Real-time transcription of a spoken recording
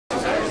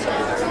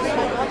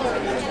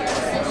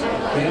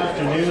Good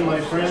afternoon,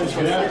 my friends.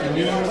 Good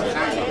afternoon.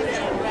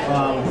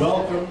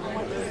 Welcome.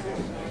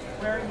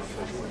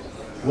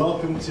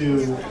 Welcome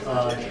to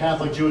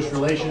Catholic Jewish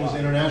Relations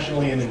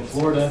internationally and in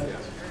Florida.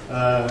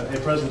 A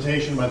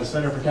presentation by the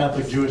Center for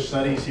Catholic Jewish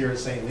Studies here at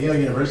St. Leo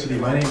University.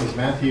 My name is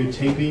Matthew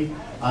Tapey.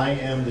 I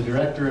am the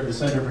director of the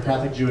Center for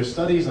Catholic Jewish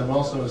Studies. I'm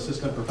also an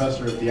assistant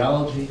professor of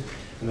theology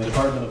in the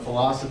Department of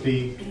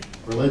Philosophy,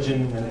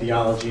 Religion, and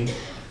Theology.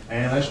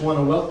 And I just want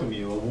to welcome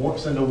you,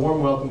 send a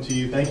warm welcome to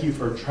you. Thank you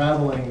for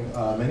traveling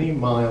many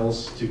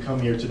miles to come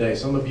here today.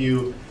 Some of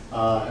you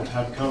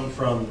have come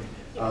from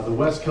the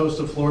west coast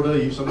of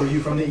Florida, some of you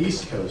from the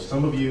east coast.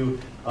 Some of you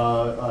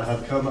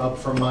have come up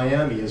from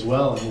Miami as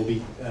well and will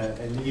be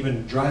and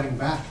even driving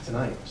back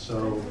tonight.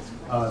 So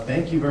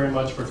thank you very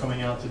much for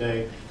coming out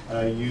today.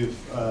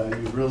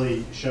 You've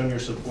really shown your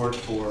support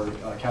for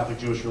Catholic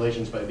Jewish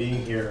Relations by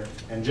being here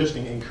and just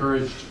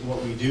encouraged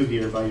what we do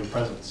here by your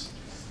presence.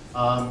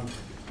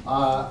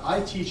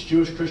 I teach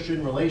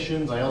Jewish-Christian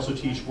relations. I also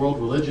teach world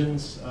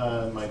religions.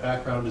 My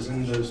background is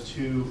in those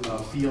two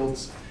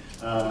fields.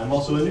 I'm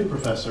also a new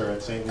professor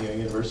at St. Leo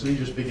University,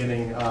 just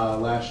beginning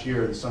last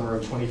year, the summer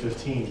of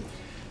 2015.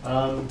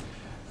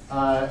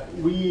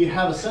 We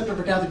have a Center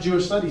for Catholic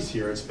Jewish Studies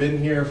here. It's been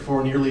here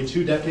for nearly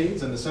 2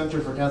 decades, and the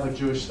Center for Catholic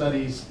Jewish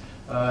Studies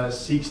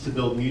seeks to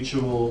build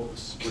mutual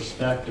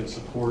respect and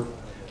support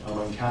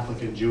among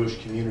Catholic and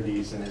Jewish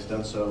communities, and has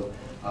done so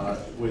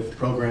with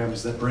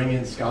programs that bring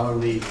in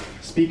scholarly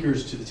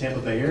speakers to the Tampa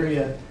Bay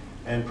area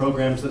and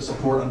programs that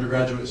support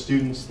undergraduate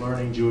students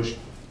learning Jewish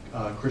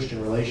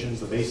Christian relations,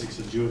 the basics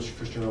of Jewish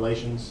Christian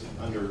relations,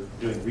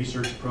 doing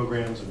research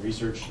programs and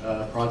research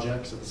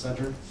projects at the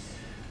center.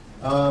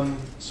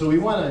 So we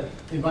want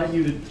to invite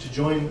you to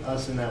join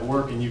us in that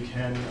work, and you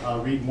can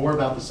read more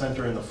about the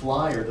center in the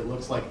flyer that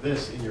looks like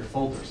this in your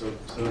folder. So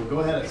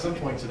go ahead at some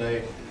point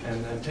today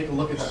and take a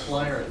look at that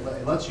flyer.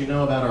 It lets you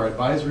know about our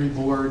advisory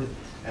board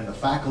and the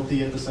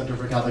faculty at the Center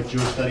for Catholic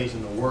Jewish Studies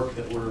and the work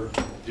that we're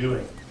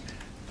doing.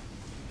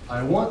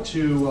 I want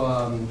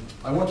to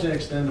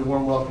extend a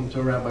warm welcome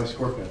to Rabbi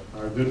Skorka,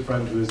 our good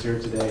friend who is here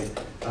today.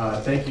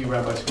 Thank you,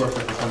 Rabbi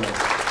Skorka, for coming.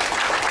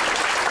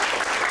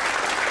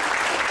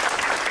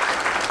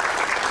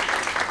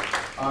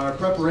 Our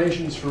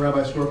preparations for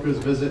Rabbi Skorka's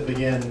visit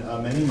began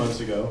many months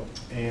ago,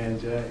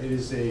 and it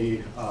is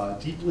a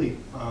deeply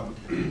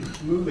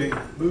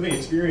moving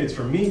experience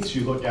for me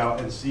to look out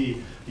and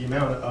see the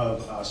amount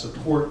of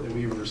support that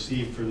we have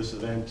received for this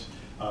event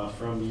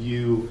from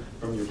you,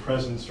 from your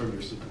presence, from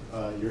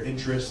your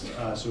interest.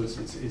 So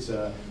it's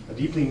a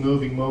deeply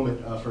moving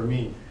moment for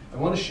me. I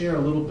want to share a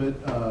little bit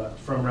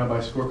from Rabbi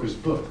Skorka's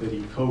book that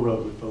he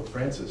co-wrote with Pope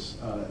Francis.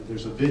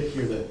 There's a bit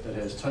here that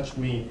has touched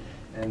me,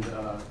 and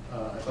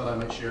I thought I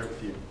might share it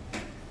with you.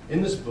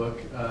 In this book,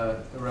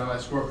 Rabbi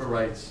Skorka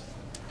writes,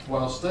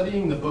 "While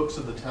studying the books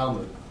of the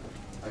Talmud,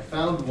 I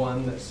found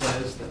one that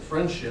says that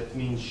friendship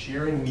means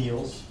sharing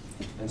meals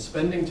and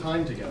spending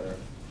time together,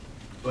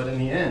 but in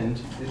the end,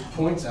 it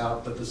points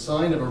out that the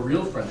sign of a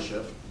real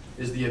friendship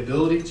is the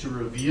ability to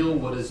reveal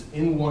what is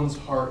in one's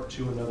heart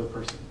to another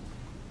person.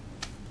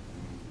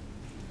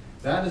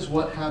 That is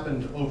what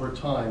happened over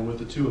time with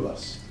the two of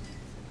us."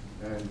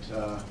 And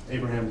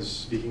Abraham is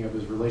speaking of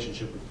his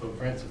relationship with Pope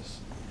Francis.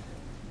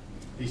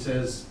 He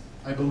says,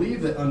 "I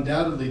believe that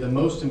undoubtedly the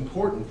most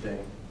important thing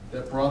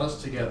that brought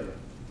us together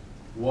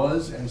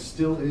was and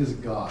still is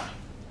God,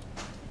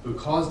 who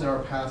caused our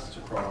paths to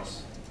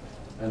cross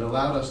and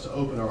allowed us to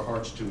open our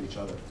hearts to each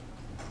other."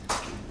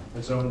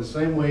 And so in the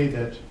same way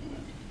that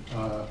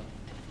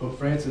Pope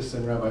Francis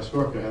and Rabbi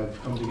Skorka have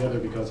come together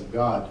because of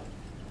God,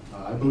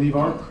 I believe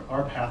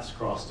our paths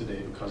cross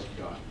today because of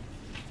God.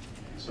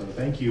 So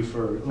thank you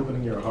for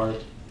opening your heart,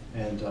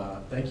 and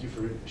thank you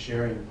for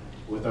sharing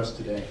with us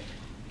today.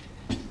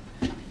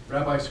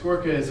 Rabbi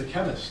Skorka is a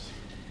chemist,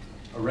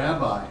 a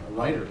rabbi, a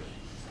writer.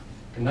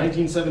 In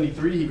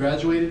 1973, he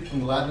graduated from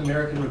the Latin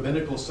American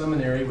Rabbinical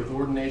Seminary with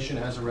ordination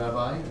as a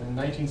rabbi, and in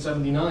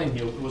 1979,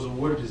 he was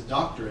awarded his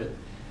doctorate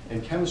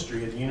in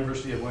chemistry at the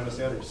University of Buenos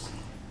Aires.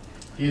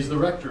 He is the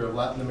rector of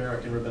Latin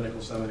American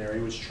Rabbinical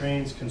Seminary, which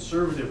trains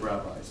conservative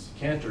rabbis,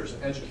 cantors,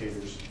 and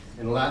educators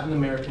in the Latin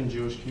American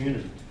Jewish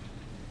community.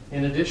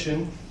 In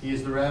addition, he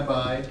is the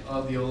rabbi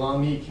of the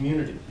Olami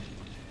community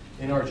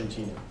in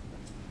Argentina.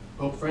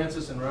 Pope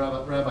Francis and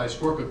Rabbi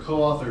Skorka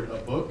co-authored a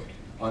book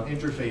on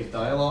interfaith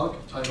dialogue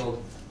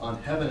titled On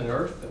Heaven and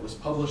Earth that was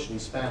published in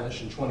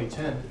Spanish in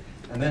 2010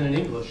 and then in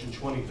English in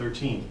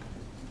 2013.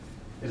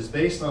 It is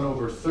based on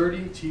over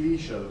 30 TV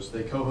shows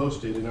they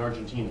co-hosted in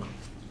Argentina.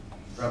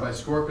 Rabbi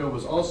Skorka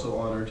was also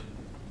honored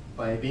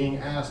by being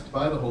asked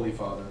by the Holy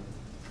Father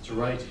to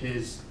write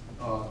his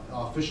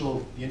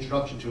the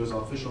introduction to his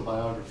official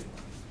biography.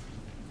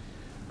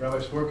 Rabbi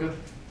Skorka,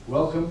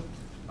 welcome.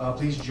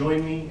 Please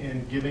join me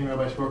in giving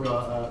Rabbi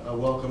Skorka a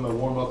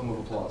warm welcome of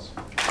applause.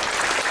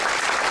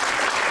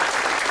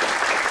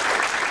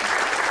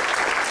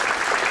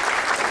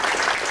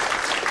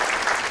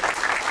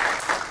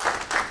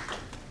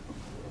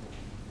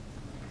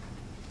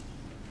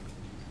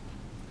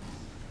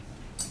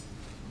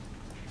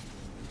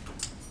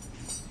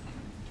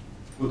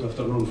 Good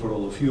afternoon for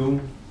all of you.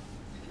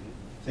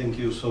 Thank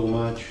you so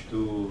much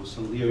to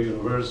St. Leo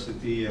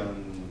University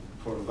and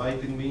for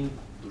inviting me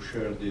to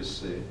share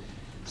this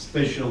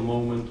special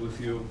moment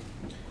with you.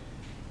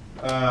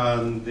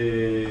 And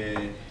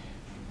the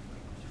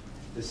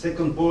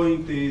second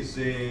point is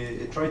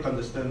try to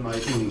understand my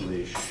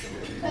English.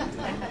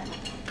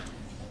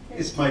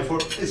 It's my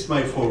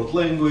fourth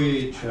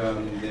language,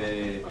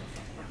 and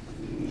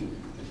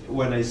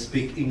when I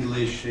speak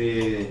English,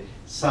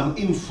 some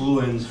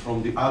influence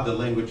from the other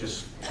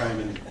languages come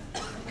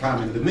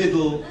in the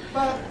middle.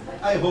 But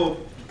I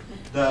hope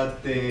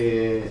that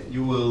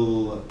you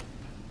will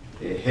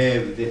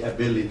have the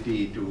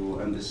ability to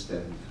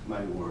understand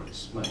my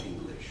words, my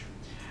English.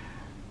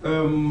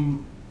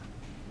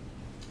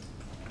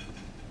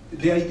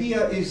 The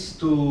idea is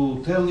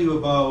to tell you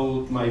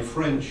about my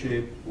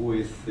friendship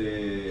with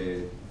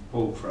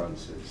Pope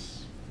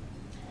Francis.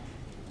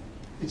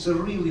 It's a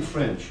really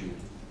friendship.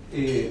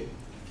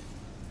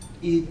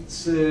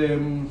 It's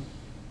the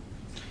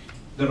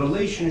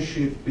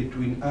relationship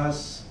between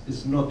us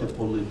is not a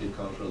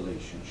political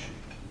relationship.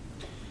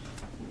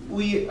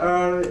 We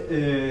are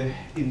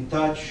in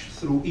touch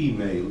through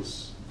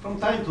emails. From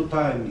time to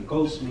time, he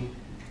calls me.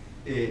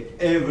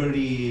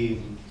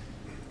 Every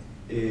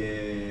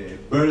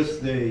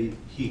birthday,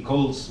 he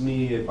calls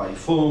me by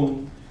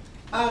phone,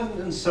 and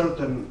in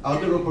certain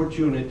other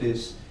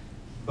opportunities.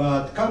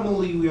 But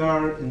commonly, we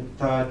are in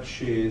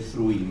touch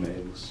through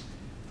emails.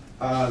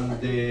 And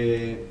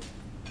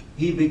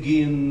he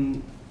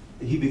begins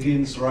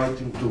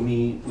writing to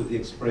me with the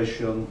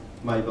expression,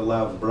 "My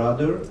beloved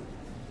brother,"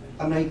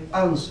 and I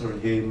answer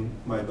him,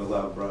 "My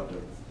beloved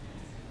brother."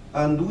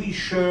 And we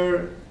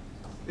share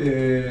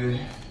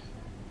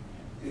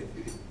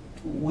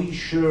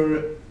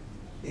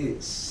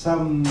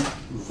some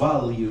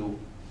value,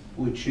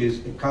 which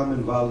is a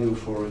common value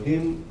for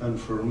him and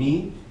for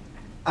me,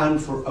 and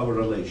for our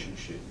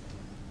relationship.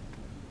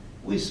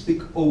 We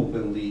speak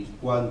openly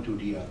one to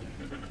the other.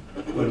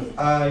 When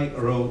I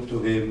wrote to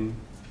him,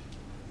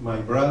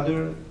 "My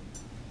brother,"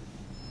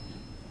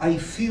 I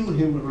feel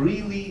him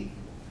really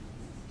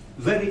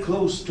very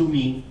close to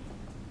me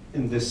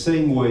in the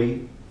same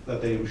way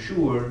that I am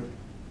sure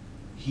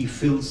he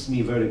feels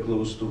me very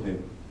close to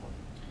him.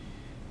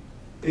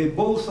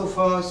 Both of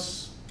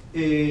us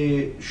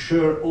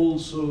share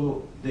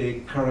also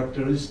the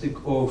characteristic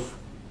of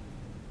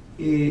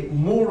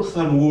more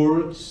than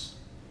words,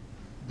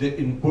 the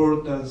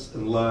importance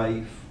in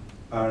life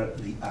are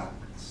the acts.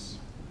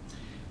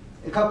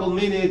 A couple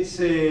minutes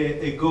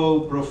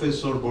ago,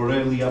 Professor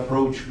Borelli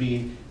approached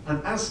me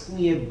and asked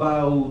me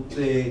about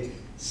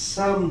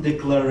some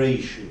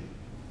declaration.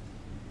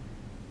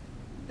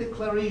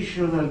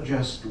 Declarations are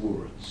just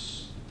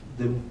words.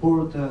 The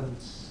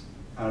importance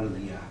are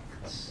the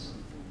acts.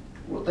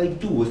 What I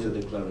do with the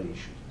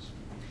declarations.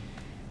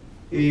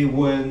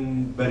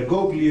 When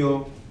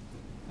Bergoglio,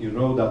 you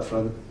know that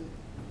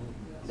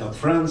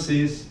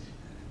Francis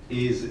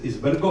is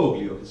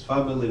Bergoglio. His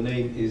family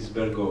name is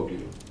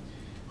Bergoglio.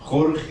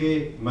 Jorge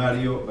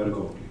Mario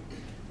Bergoglio.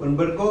 When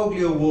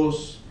Bergoglio was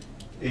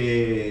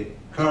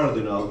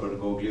Cardinal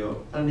Bergoglio,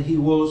 and he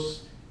was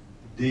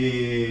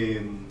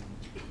the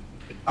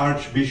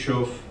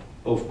Archbishop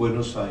of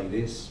Buenos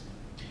Aires,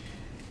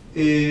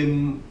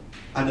 and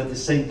at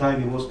the same time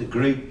he was the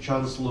great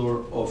Chancellor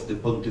of the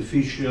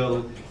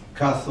Pontifical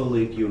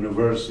Catholic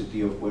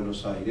University of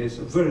Buenos Aires,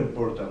 a very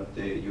important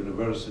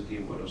university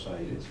in Buenos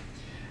Aires.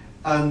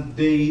 And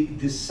they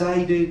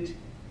decided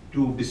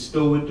to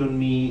bestow it on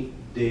me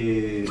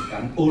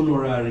an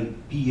honorary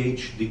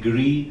PhD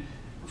degree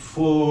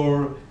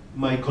for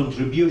my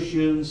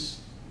contributions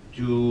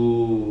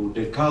to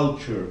the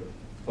culture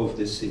of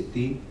the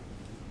city.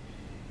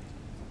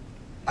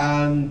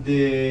 And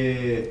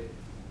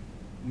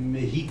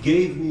he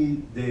gave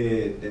me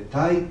the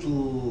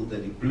title, the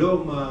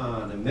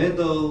diploma, the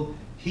medal,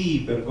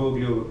 he,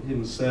 Bergoglio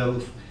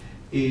himself,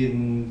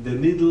 in the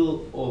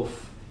middle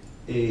of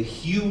a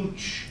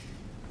huge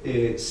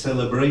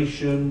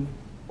celebration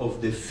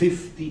of the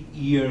 50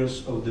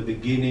 years of the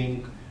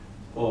beginning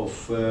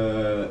of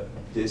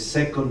the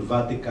Second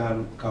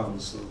Vatican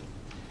Council.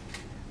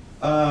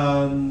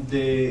 And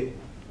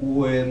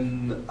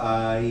when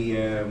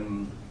I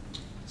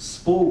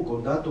spoke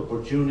on that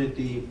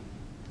opportunity,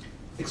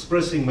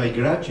 expressing my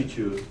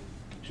gratitude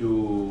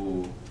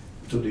to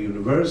the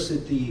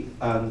university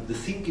and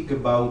thinking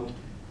about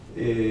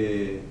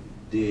the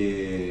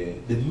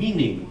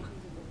meaning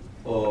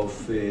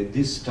of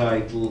this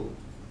title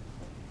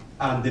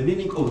and the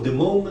meaning of the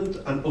moment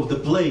and of the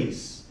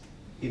place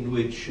in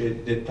which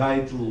the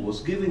title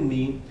was given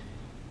me,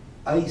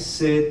 I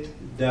said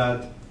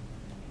that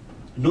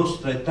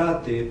Nostra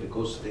Aetate,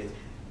 because the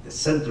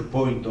center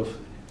point of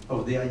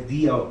the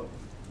idea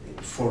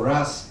for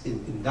us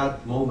in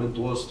that moment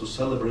was to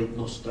celebrate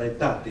Nostra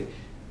Aetate,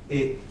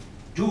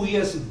 2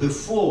 years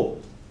before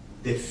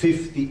the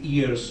 50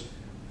 years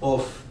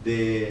of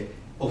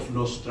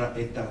Nostra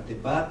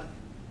Aetate, but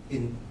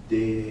in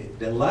the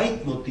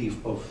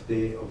leitmotif of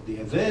the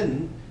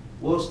event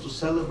was to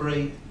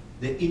celebrate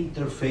the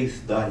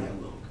interfaith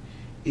dialogue.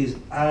 is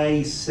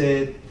I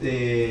said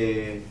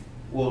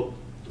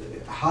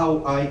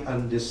how I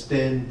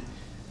understand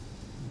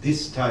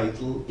this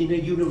title in a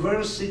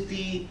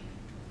university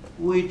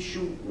which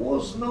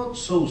was not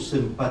so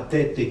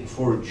sympathetic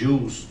for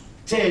Jews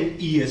 10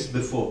 years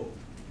before.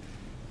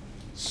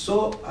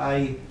 So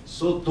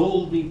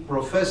told me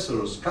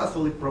professors,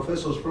 Catholic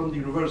professors from the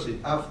university,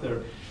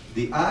 after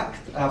the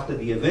act, after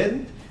the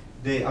event,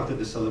 after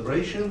the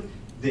celebration,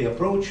 they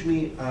approached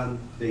me and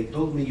they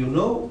told me, you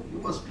know, you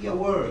must be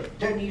aware,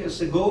 10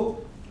 years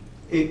ago,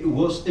 it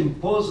was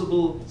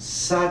impossible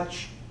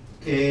such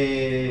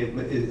a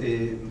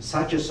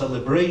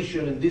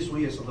celebration, in this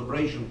way a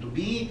celebration to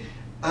be,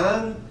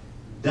 and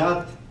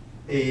that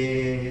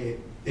a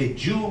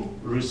Jew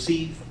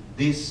received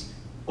this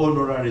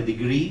honorary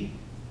degree,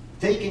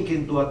 taking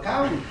into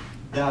account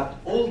that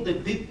all the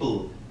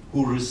people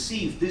who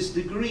receive this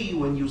degree,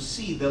 when you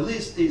see the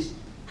list, is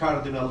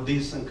cardinal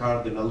this and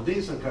cardinal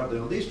this and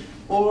cardinal this,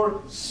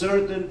 or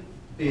certain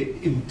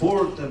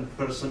important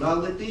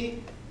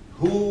personality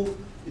who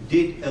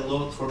did a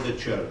lot for the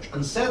church.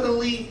 And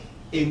suddenly,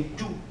 in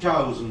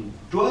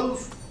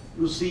 2012,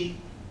 you see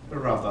a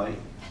rabbi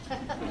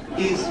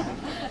is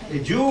a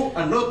Jew,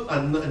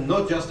 and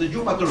not just a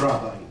Jew, but a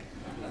rabbi.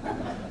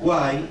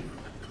 Why?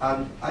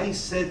 And I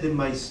said in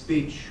my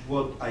speech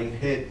what I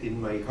had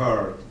in my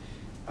heart,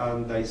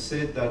 and I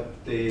said that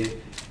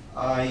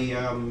I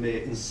am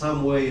in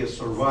some way a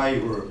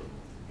survivor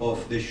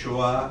of the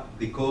Shoah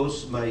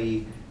because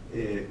my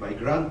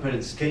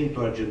grandparents came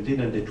to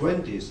Argentina in the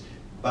 20s,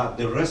 but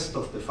the rest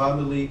of the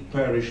family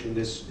perished in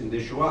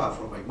the Shoah,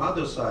 from my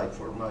mother's side,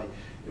 from my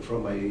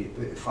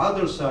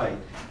father's side,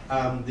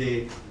 and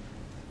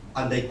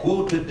I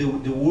quoted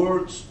the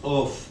words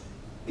of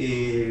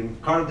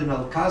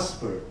Cardinal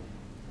Casper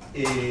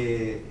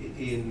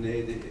in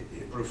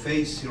a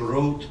preface he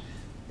wrote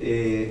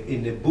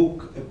in a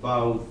book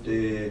about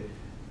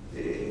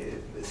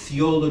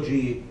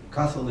theology,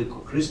 Catholic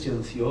or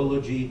Christian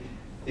theology,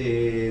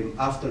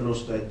 after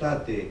Nostra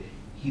Aetate.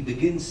 He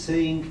begins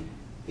saying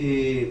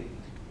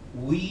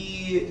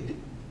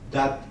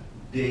that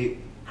the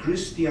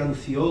Christian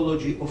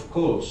theology, of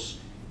course,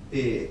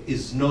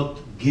 is not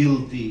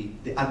guilty.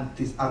 The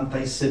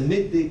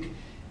anti-Semitic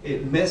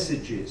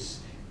messages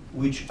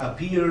which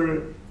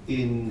appear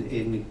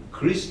in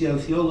Christian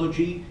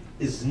theology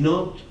is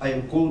not, I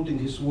am quoting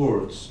his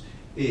words,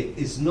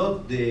 is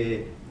not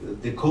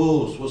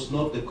was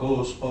not the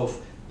cause of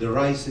the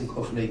rising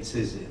of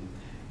Nazism.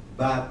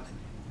 But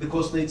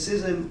because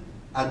Nazism,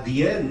 at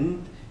the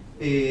end,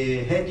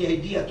 had the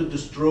idea to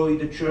destroy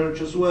the church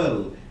as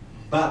well.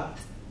 But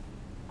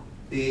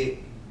the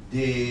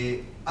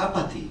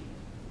apathy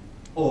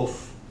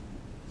of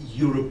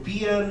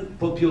European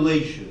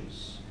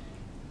populations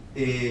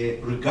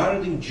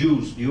regarding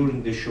Jews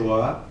during the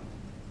Shoah,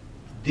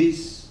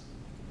 this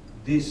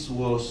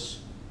was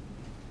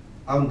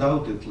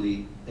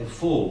undoubtedly a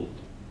fault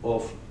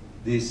of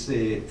this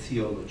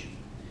theology.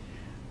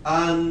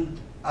 And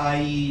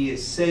I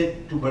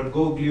said to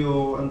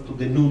Bergoglio and to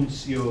the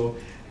Nuncio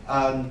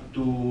and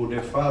to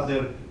the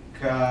Father,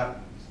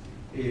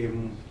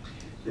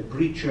 the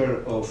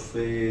preacher of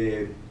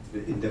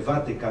in the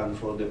Vatican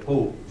for the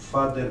Pope,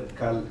 Father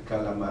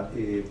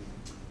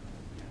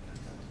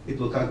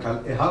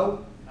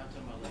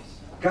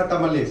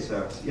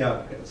Catamalesa,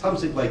 yeah,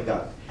 something like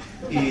that.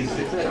 Is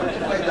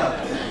something like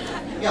that.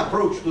 Yeah,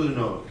 approach to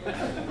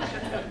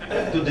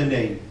the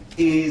name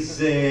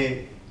is,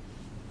 and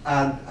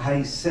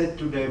I said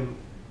to them,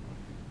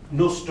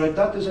 Nostra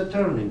Aetate is a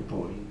turning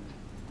point,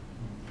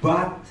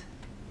 but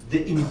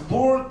the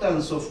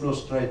importance of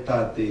Nostra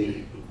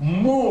Aetate,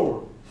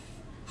 more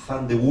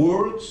than the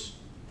words,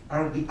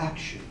 are the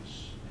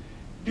actions.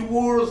 The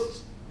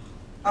words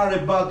are a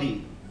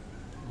body,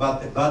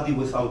 but a body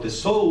without a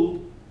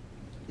soul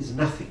is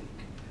nothing.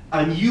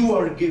 And you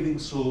are giving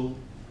soul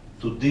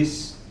to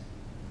this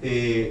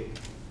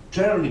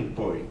turning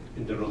point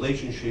in the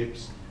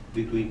relationships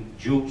between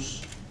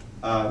Jews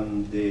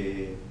and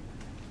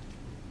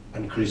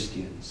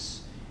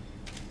Christians.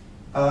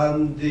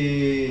 And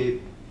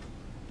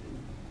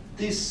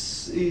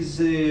this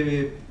is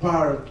a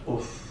part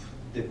of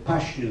the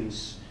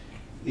passions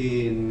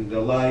in the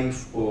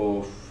life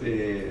of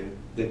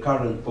the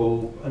current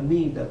Pope and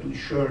me that we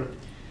shared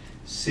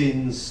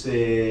since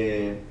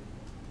the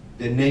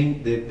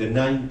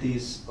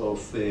 90s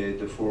of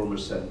the former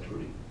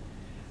century.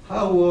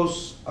 How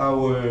was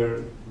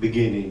our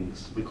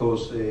beginnings?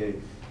 Because this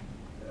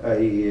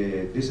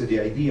is the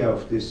idea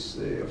of this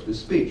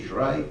speech,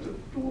 right?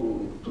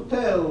 To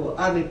tell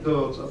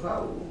anecdotes of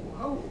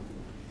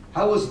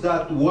how was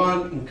that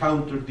one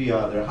encountered the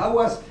other? How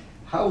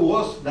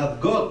was that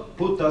God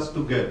put us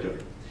together?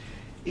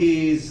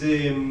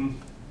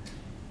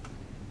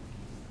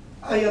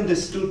 I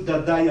understood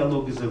that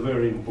dialogue is a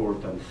very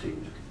important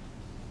thing.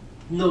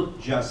 Not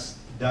just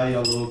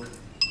dialogue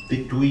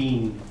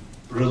between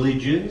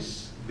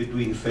religions,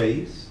 between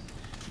faiths,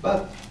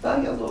 but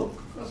dialogue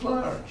as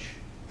large,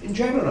 in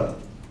general.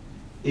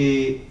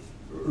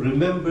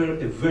 Remember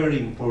a very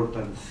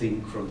important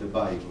thing from the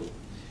Bible.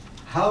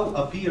 how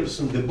appears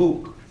in the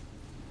book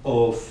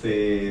of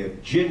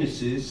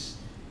Genesis,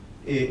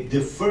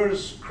 the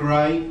first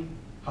crime,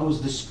 how is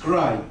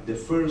described the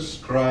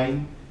first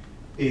crime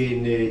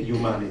in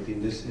humanity,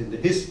 in the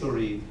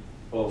history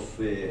of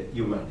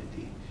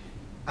humanity.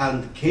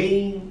 And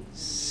Cain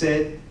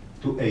said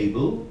to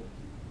Abel,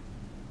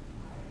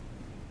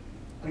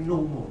 I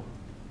know more.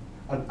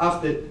 And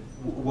after,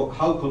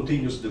 how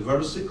continues the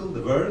verse,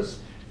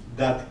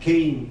 that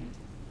Cain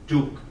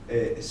took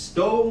a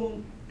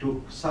stone,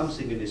 took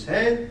something in his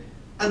hand,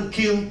 and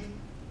killed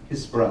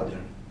his brother.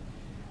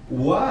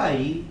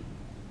 Why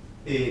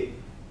do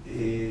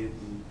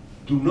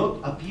not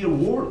appear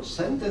words,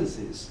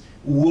 sentences,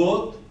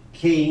 what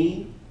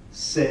Cain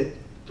said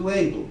to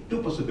Abel?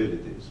 Two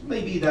possibilities.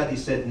 Maybe that he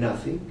said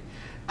nothing,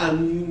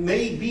 and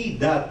maybe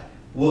that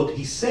what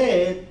he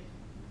said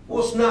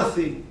was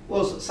nothing,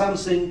 was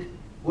something,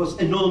 was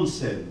a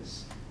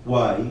nonsense.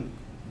 Why?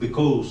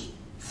 Because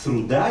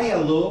through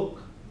dialogue,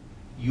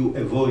 you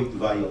avoid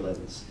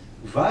violence.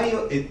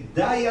 A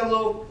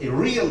dialogue, a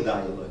real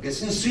dialogue, a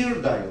sincere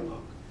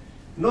dialogue,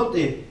 not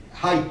a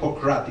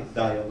Hippocratic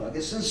dialogue,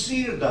 a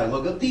sincere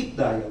dialogue, a deep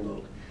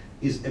dialogue,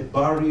 is a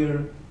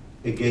barrier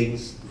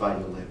against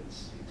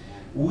violence.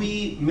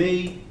 We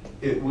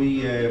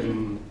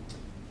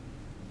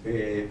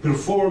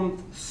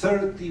performed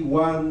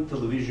 31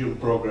 television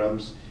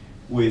programs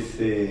with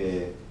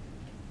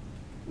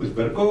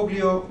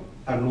Bergoglio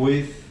and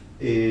with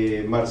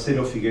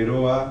Marcelo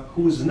Figueroa,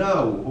 who was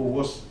now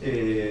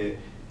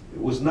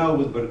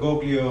with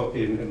Bergoglio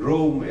in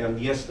Rome, and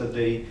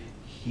yesterday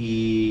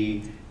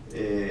he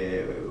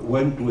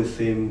went with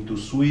him to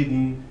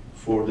Sweden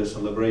for the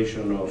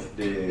celebration of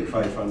the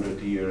 500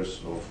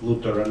 years of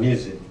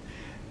Lutheranism.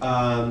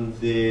 And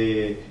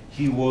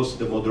he was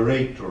the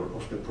moderator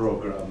of the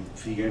program,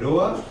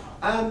 Figueroa,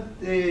 and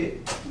the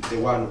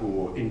one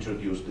who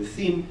introduced the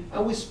theme.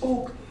 And we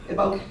spoke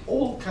about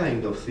all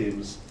kinds of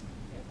themes.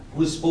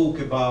 We spoke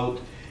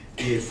about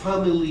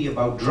family,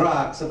 about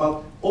drugs,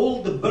 about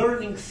all the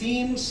burning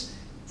themes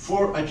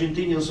for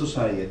Argentinian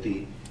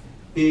society.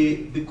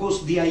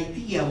 Because the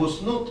idea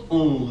was not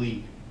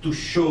only to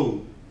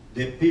show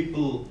the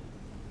people,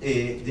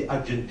 the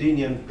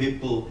Argentinian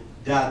people,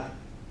 that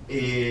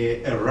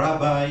a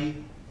rabbi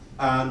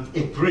and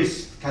a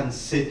priest can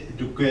sit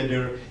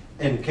together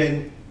and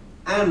can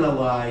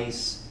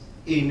analyze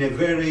in a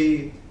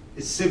very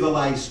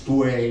civilized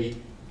way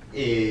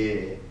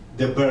the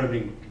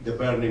burning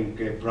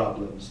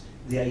problems.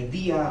 The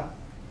idea,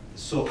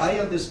 so I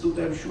understood,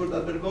 I'm sure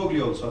that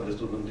Bergoglio also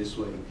understood in this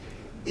way,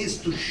 is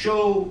to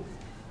show,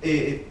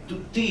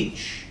 to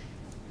teach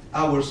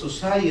our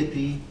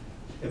society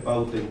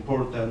about the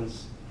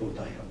importance of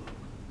dialogue.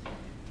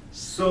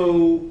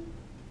 So,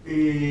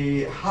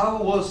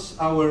 how was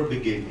our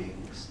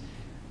beginnings?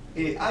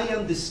 I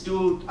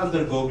understood, and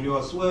Bergoglio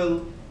as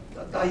well,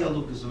 that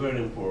dialogue is very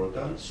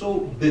important. So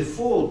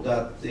before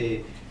that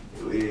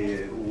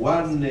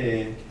one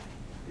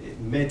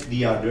met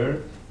the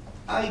other,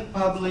 I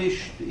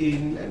published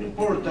in an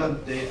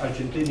important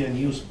Argentinian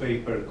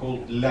newspaper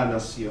called La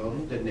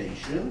Nación, The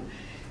Nation,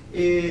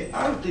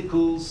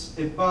 articles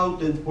about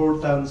the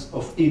importance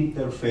of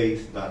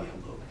interfaith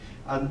dialogue.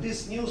 And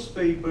this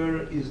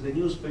newspaper is the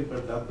newspaper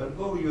that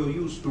Bergoglio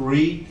used to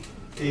read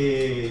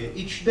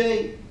each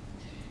day.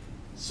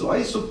 So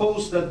I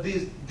suppose that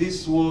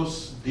this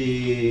was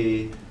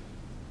the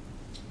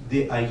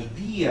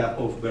idea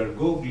of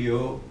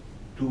Bergoglio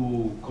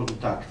to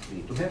contact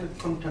me, to have a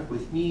contact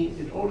with me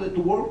in order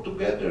to work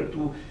together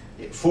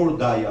for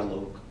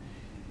dialogue.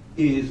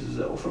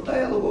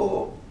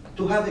 Or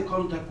to have a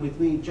contact with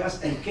me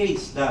just in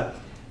case that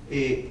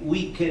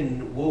we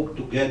can work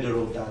together,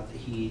 or that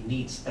he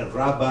needs a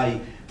rabbi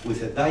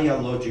with a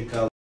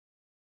dialogical,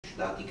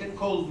 that he can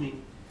call me.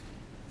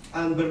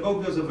 And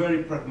Bergoglio is a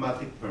very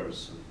pragmatic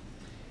person.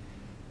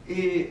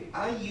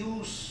 I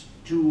used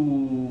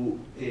to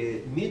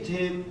meet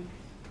him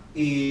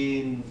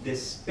in the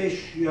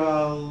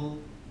special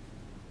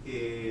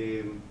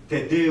Te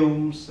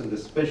Deums and the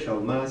special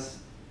Mass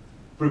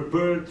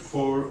prepared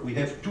for, we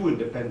have 2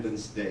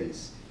 Independence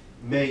Days,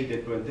 May the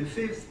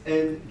 25th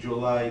and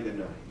July the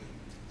 9th.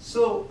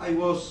 So I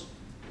was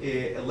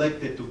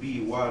elected to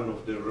be one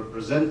of the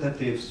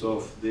representatives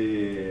of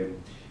the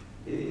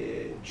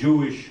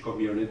Jewish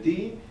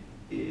community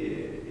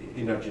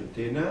in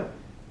Argentina,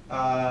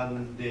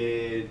 and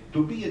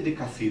to be in the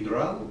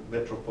cathedral, the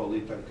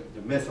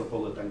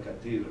Metropolitan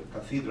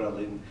Cathedral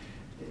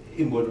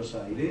in Buenos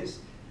Aires.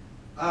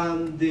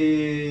 And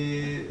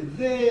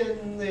then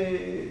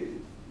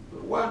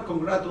one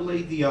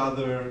congratulated the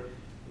other,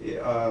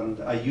 and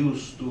I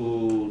used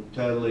to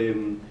tell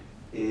him,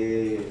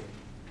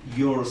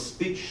 your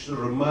speech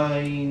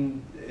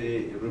remind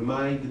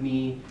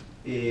me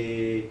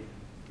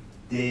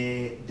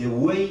the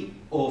way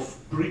of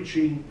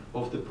preaching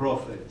of the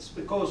prophets,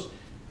 because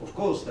of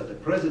course that the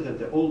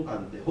president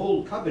and the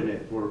whole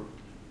cabinet were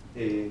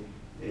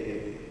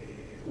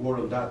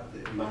on that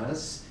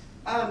mass,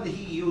 and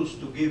he used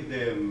to give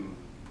them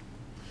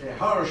a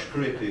harsh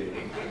critic.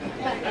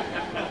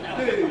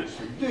 This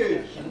and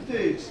this and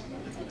this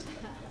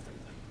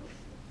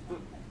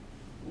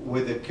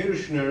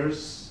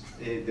Kirchners,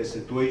 the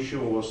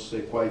situation was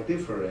quite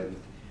different.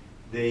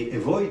 They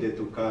avoided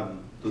to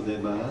come to the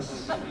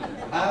Mass,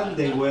 and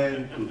they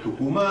went to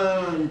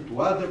Tucumán,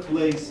 to other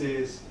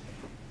places.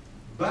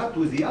 But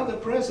with the other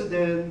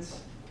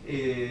presidents,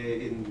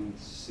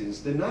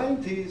 since the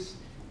 90s,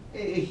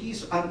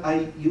 and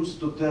I used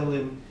to tell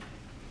him,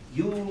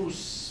 you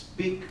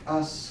speak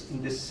us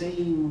in the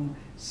same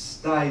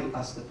style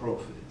as the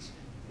prophets,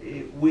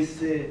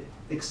 with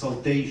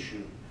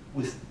exaltation,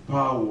 with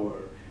power,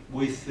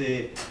 with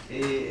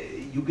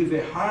you give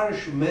a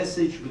harsh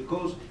message,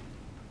 because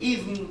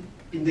even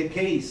in the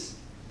case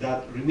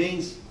that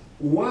remains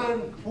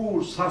one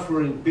poor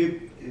suffering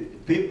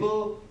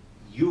people,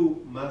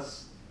 you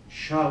must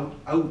shout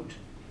out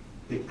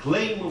the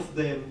claim of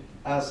them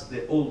as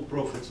the old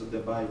prophets of the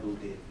Bible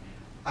did.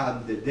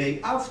 And the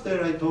day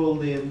after, I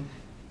told him,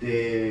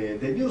 the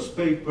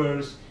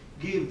newspapers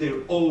give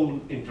their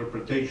own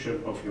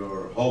interpretation of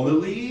your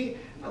homily,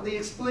 and they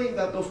explain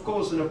that, of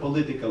course, in a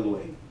political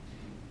way.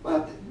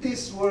 But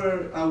these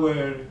were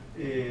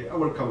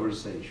our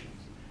conversations.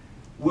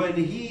 When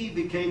he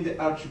became the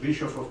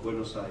Archbishop of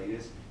Buenos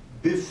Aires,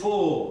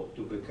 before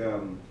to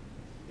become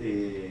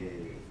a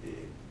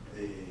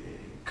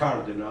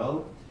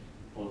cardinal,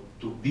 or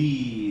to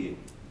be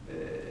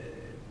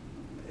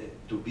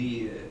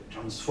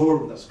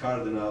transformed as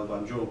cardinal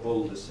by John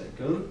Paul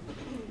II,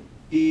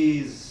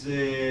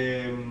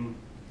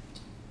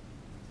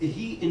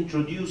 he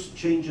introduced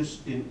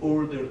changes in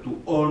order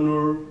to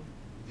honor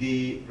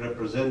the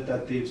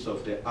representatives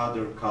of the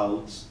other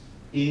cults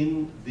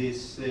in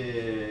these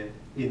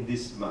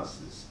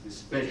masses, the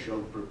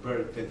special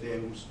prepared Te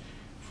Deums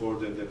for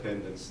the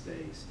Independence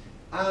Days.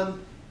 And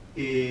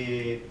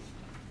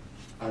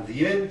at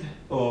the end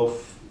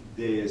of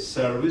the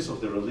service, of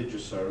the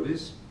religious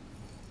service,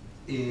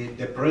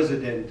 the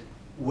president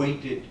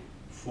waited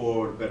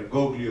for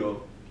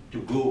Bergoglio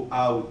to go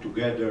out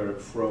together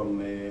from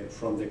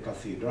the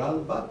cathedral,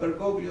 but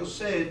Bergoglio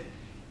said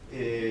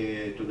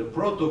to the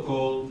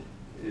protocol,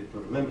 to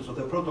the members of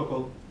the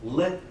protocol,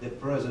 let the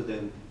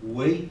president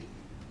wait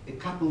a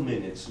couple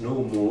minutes,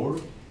 no more,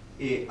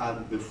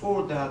 and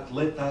before that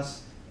let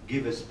us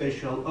give a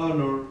special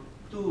honor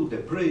to the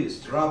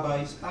priests,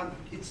 rabbis, and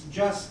it's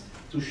just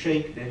to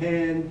shake the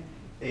hand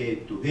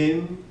to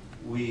him.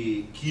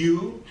 We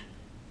queued,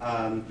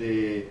 and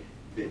the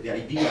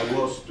idea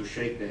was to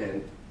shake the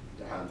hand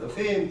of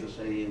him, to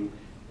say him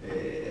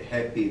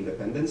Happy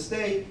Independence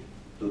Day,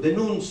 to the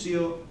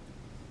nuncio,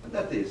 and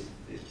that is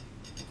it.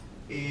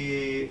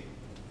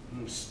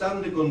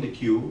 Standing on the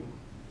queue,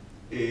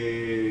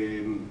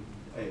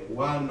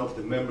 one of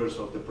the members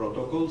of the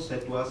protocol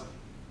said to us,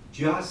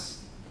 just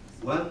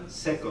 1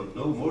 second,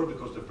 no more,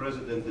 because the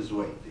president is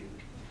waiting.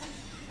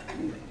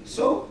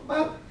 So,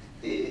 but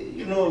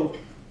you know,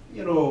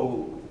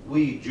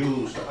 we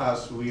Jews,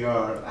 as we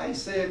are, I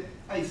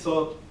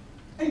thought,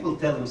 I will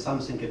tell him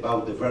something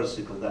about the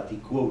versicle that he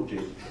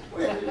quoted.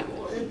 Well,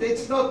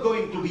 it's not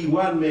going to be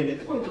 1 minute,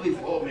 it's going to be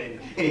 4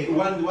 minutes.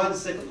 1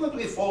 second, it's going to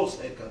be 4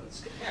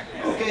 seconds.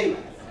 Okay,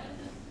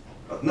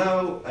 but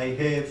now I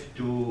have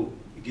to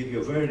give you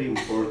a very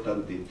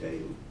important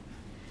detail.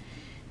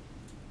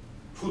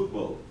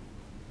 Football.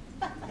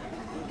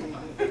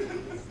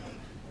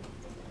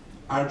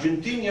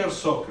 Argentinian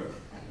soccer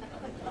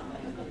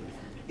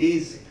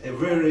is a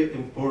very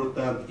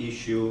important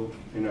issue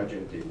in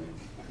Argentina.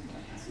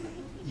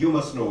 You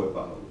must know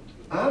about.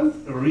 And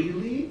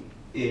really,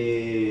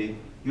 you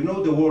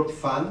know the word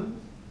fan,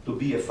 to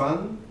be a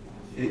fan?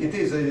 It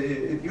is,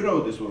 you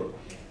know this word.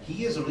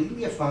 He is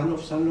really a fan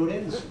of San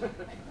Lorenzo.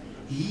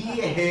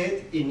 He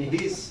had in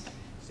his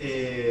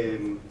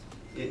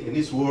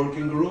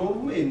working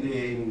room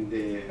in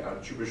the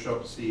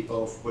Archbishopcy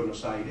of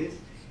Buenos Aires,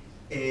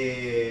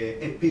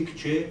 a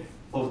picture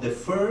of the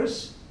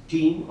first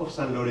team of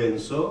San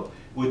Lorenzo,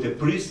 with the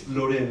priest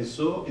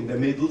Lorenzo in the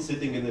middle,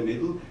 sitting in the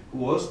middle, who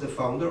was the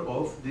founder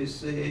of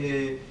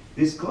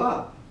this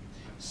club.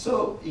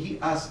 So he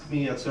asked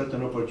me at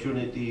certain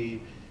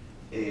opportunity,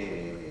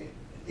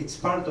 it's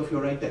part of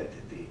your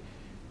identity.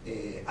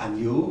 And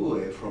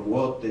you, from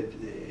what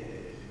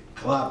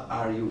club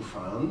are you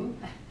fan?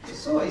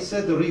 So I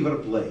said the River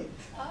Plate.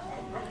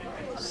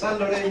 San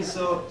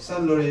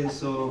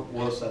Lorenzo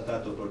was at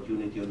that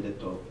opportunity on the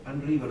top,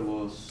 and River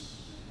was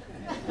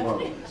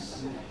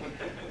marvelous.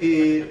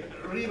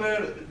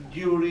 River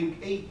during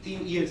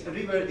 18 years,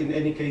 River in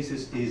any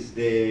cases is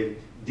the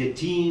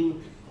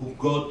team who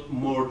got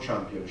more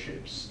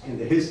championships in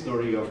the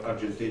history of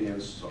Argentinian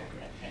soccer.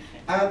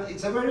 And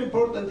it's a very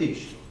important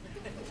issue.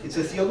 It's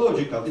a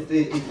theological, it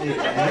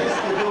has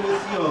to do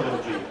with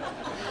theology.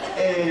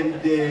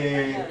 And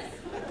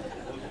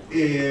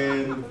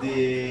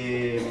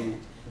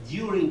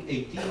during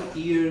 18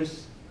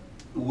 years,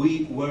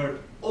 we were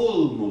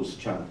almost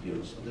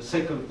champions. The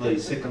second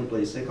place,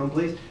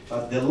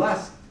 but the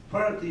last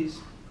parties,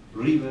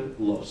 River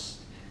lost.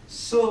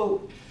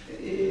 So,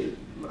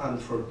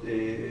 and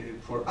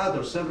for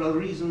other several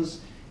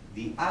reasons,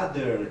 the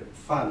other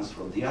fans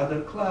from the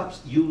other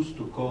clubs used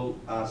to call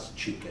us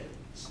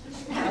chickens.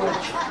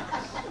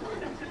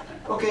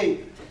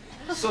 Okay,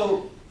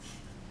 so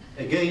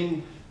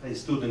again, I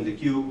stood in the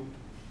queue,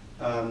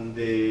 and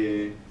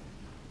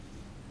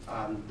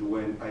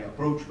when I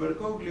approached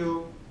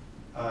Bergoglio,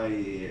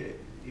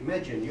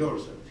 imagine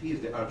yourself, he is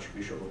the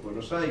Archbishop of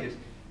Buenos Aires.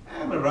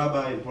 I'm a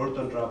rabbi,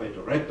 important rabbi,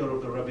 the rector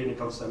of the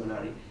Rabbinical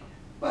Seminary,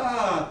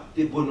 but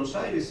Buenos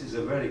Aires is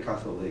a very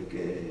Catholic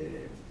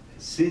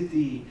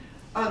city,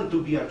 and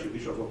to be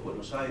Archbishop of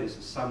Buenos Aires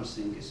is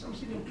something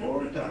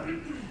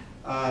important.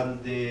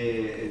 And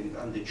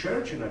the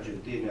church in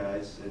Argentina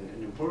is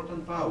an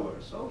important power.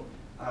 So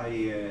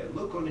I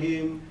look on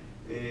him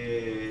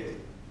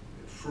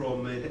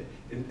from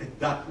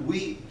that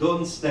we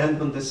don't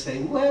stand on the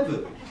same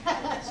level.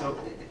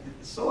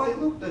 So I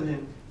looked at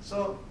him.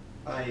 So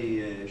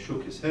I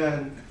shook his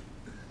hand,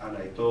 and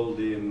I told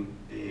him,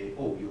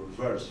 oh, your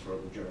verse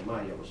from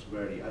Jeremiah was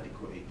very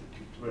adequate,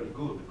 very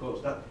good,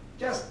 because that,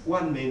 just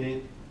 1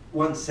 minute,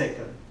 1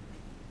 second,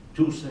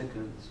 2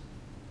 seconds.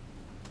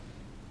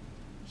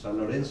 San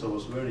Lorenzo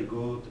was very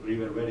good,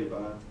 River very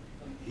bad.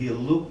 He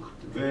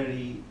looked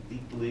very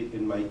deeply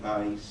in my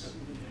eyes,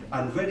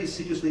 and very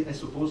seriously, I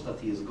suppose that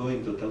he is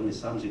going to tell me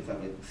something,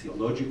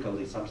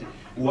 theologically, something.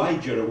 Why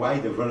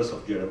the verse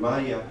of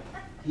Jeremiah?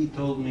 He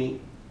told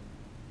me,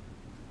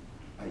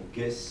 I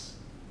guess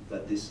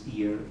that this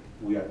year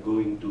we are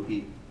going to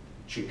eat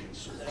chicken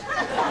soup.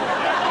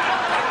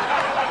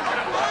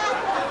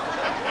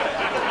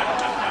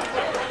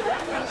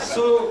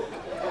 So,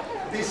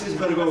 this is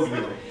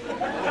Bergoglio.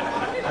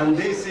 And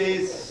this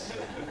is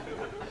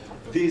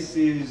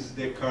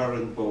the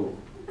current Pope.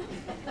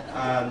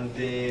 And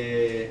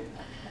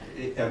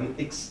an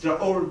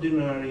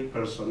extraordinary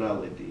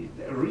personality.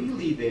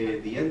 Really,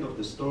 the end of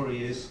the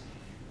story is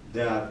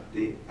that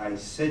I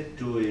said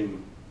to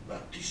him,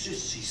 but this is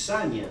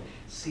cizaña.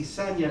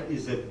 Cizaña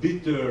is a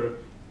bitter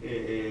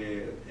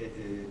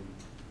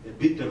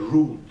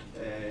root.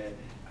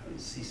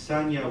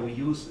 Cizaña we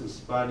use in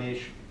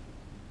Spanish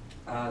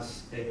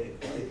as a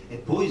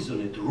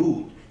poisoned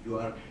root. You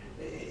are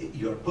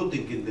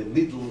putting in the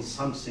middle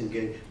something,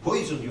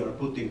 poison you are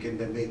putting in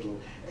the middle.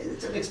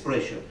 It's an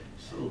expression.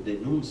 So the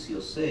nuncio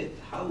said,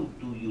 how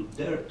do you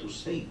dare to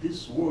say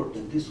this word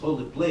in this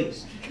holy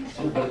place?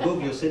 So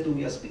Bergoglio said to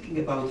me, speaking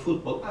about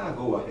football,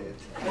 go ahead.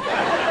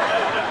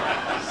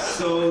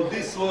 So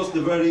this was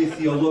the very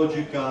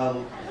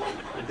theological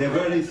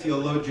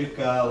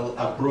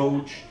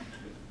approach.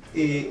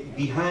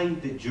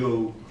 Behind the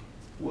joke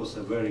was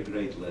a very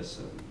great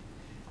lesson.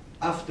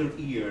 After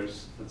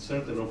years, at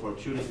certain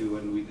opportunity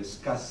when we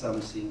discussed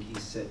something, he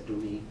said to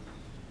me,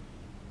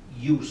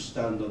 you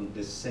stand on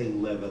the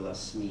same level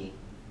as me.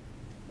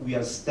 We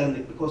are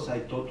standing, because I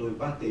thought to him,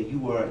 but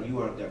you are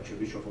the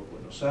Archbishop of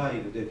Buenos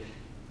Aires.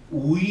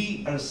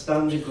 We are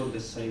standing on the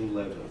same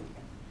level.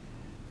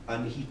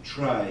 And he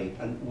tried,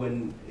 and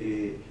when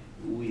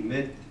we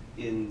met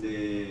in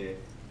the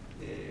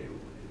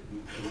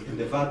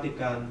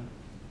Vatican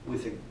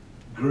with a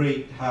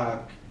great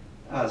hug,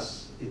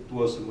 as it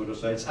was in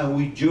Buenos Aires, and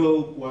we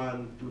joke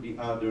one to the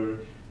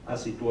other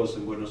as it was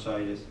in Buenos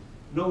Aires.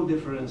 No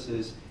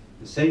differences,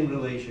 the same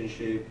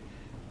relationship,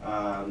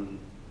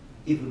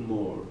 even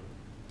more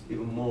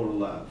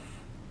love.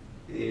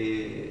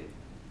 I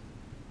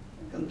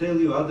can tell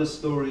you other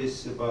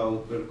stories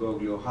about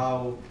Bergoglio,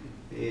 how,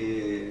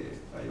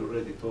 I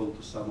already told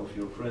to some of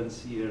your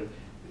friends here,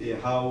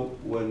 how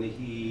when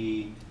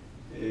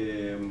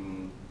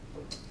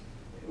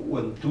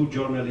when two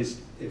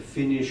journalists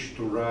finished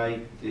to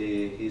write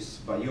his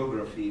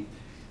biography,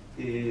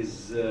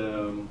 his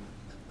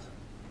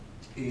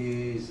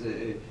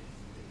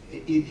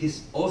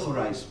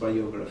authorized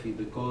biography,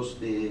 because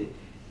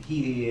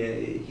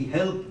he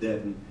helped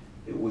them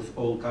with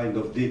all kind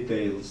of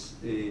details.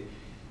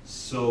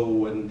 So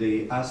when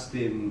they asked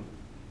him,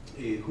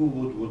 who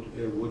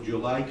would you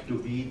like to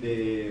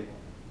be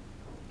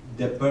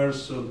the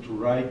person to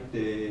write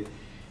the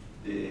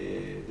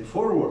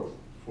foreword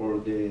for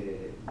the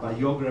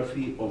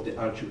biography of the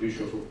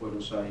Archbishop of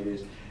Buenos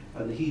Aires?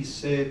 And he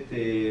said,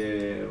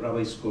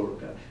 Rabbi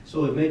Skorka.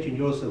 So imagine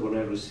yourself when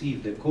I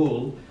received the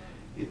call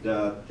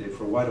that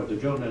from one of the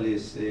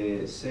journalists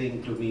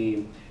saying to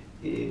me,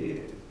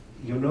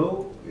 you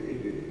know,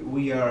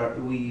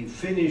 we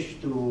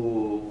finished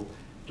to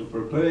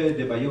prepare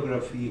the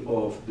biography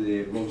of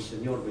the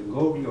Monsignor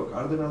Bergoglio,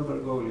 Cardinal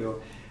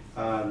Bergoglio,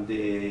 and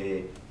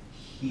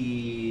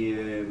he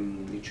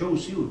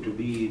chose you to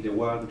be the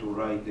one to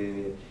write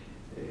the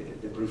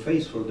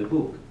preface for the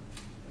book.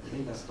 I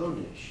mean,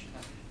 astonished.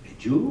 A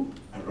Jew,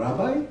 a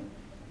rabbi,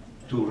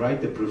 to write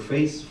the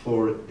preface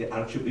for the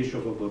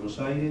Archbishop of Buenos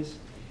Aires?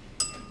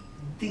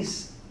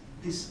 These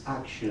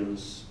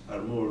actions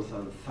are more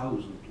than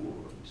 1,000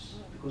 words,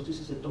 because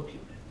this is a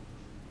document.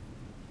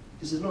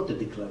 This is not a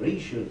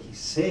declaration. He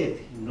said,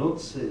 he not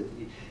said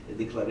a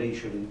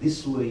declaration in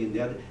this way, in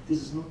the other.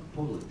 This is not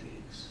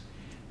politics.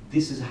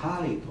 This is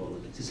high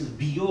politics. This is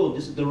beyond.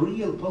 This is the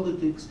real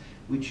politics,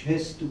 which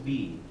has to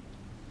be.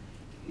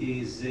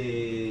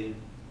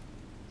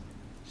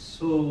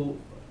 So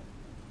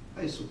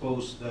I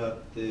suppose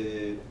that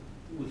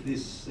with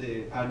these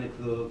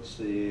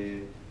anecdotes,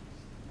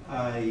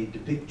 I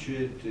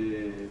depicted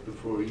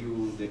before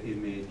you the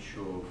image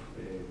of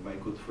my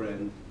good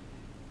friend,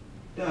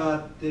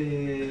 that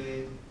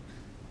the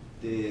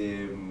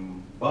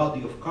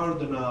body of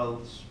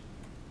cardinals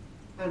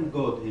and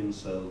God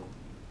himself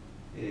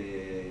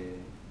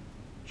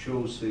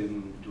chose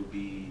him to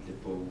be the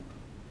Pope,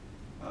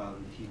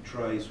 and he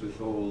tries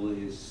with all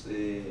his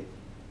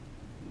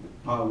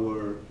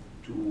power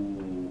to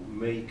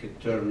make a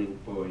turning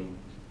point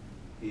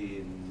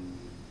in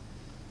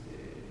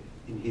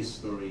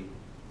history.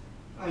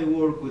 I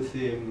work with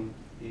him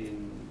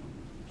in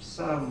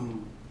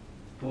some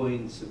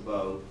points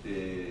about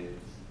the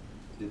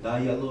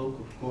dialogue,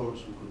 of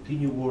course. We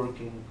continue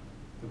working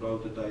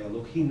about the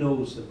dialogue. He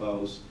knows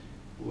about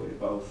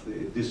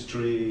this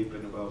trip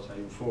and about I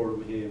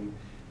inform him,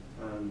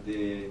 and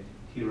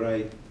he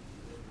wrote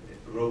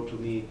to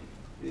me,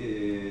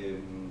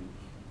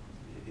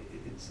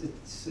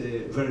 it's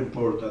very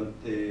important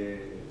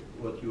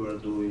what you are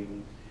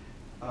doing,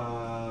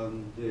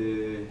 and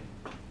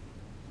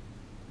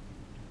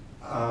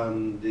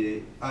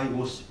I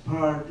was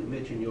part,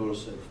 imagine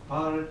yourself,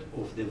 part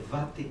of the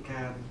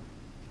Vatican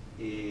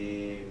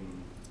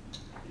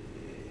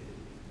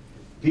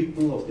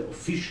people of the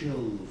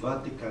official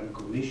Vatican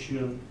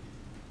Commission,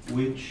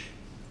 which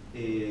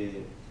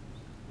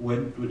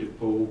went to the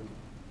Pope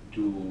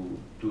to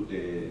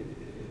the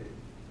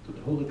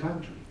Holy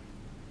Country,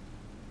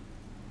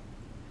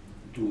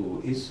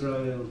 to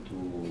Israel,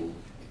 to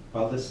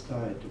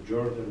Palestine, to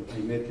Jordan. I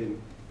met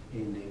him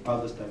in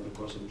Palestine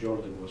because in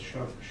Jordan was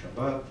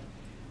Shabbat,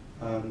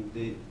 and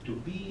to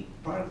be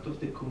part of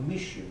the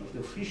commission, of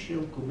the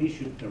official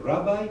commission, a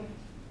rabbi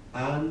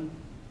and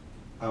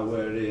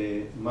our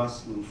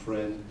Muslim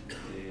friend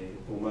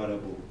Omar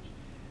Aboud.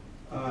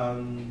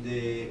 And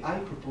I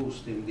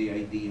proposed him the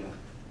idea,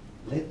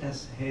 let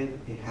us have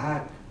a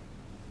hug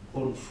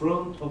on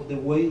front of the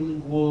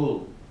Wailing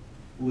Wall.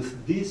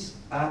 With this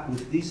hug,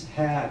 with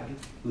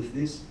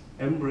this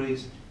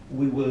embrace,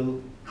 we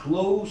will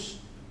close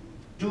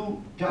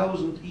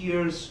 2,000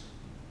 years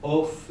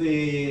of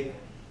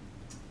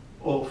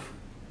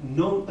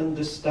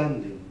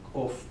non-understanding,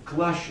 of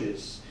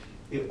clashes,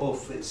 of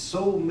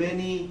so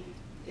many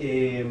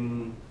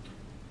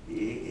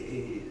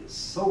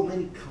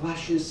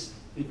clashes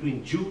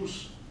between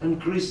Jews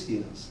and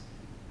Christians.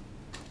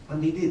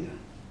 And he did that.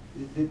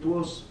 It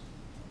was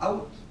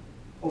out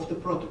of the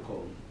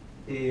protocol.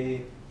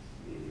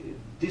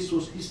 This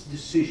was his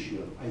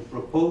decision. I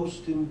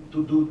proposed him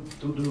to do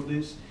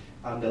this,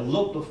 and a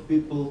lot of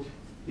people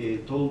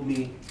told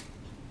me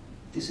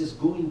this is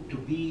going to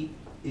be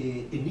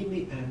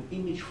an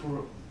image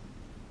for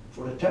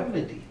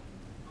eternity,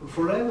 for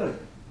forever.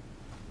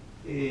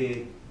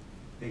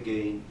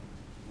 Again,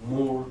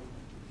 more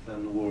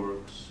than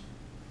words,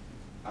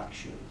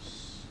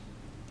 actions.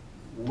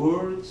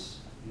 Words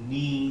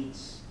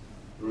needs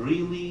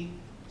really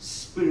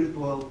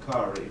spiritual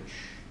courage,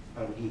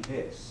 and he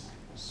has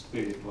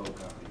spiritual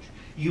courage.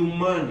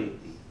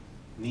 Humanity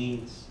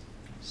needs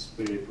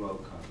spiritual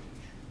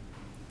courage.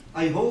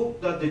 I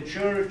hope that the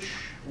church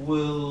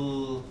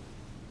will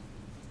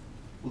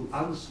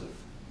answer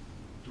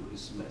to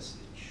his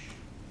message,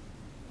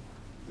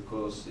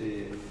 because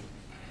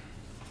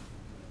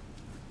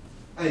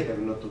I have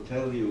not to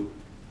tell you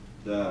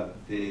that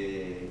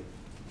he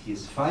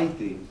is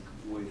fighting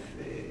with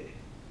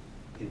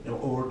in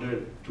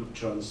order to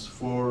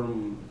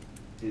transform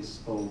his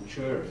own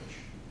church,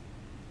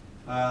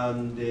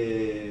 and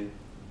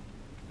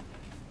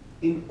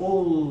in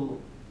all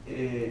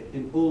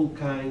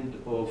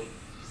kind of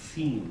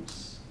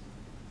themes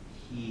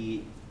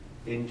he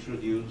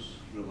introduced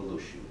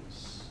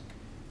revolutions.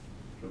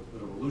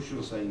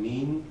 Revolutions, I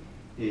mean,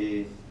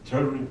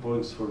 turning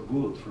points for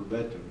good, for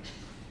better.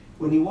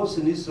 When he was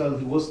in Israel,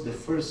 he was the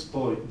first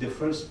pope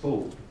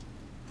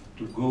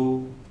to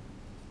go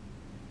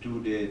to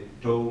the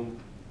tomb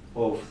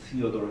of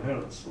Theodor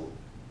Herzl,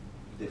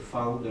 the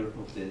founder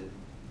of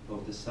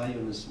the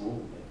Zionist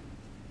movement.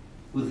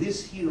 With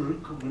this, he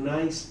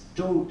recognized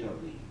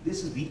totally,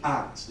 this is the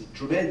acts, the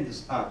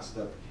tremendous acts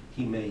that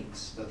he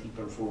makes, that he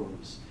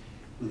performs.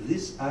 With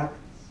this act,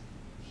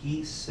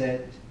 he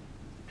said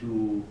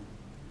to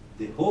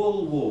the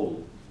whole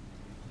world,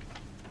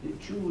 the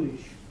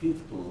Jewish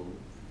people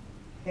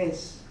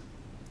has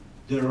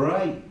the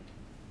right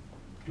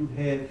to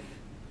have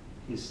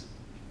his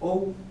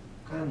own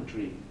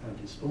country, and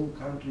his own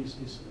country is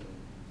Israel,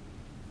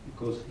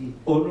 because he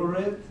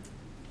honored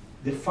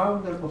the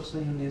founder of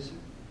Zionism.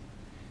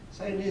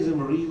 Zionism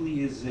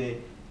really is the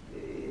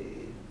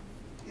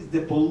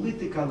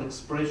political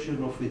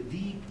expression of a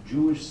deep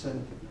Jewish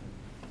sentiment.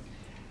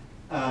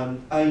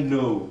 And I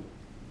know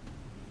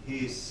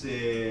his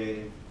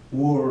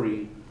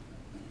worry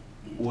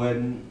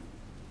when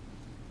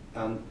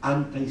an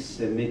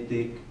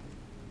anti-Semitic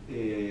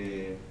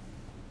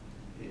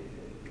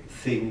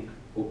thing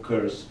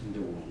occurs in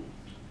the world.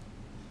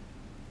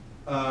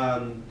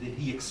 And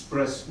he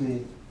expressed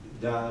me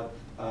that,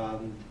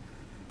 and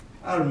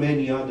are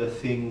many other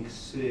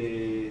things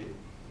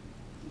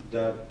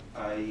that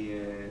I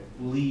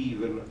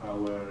live in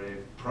our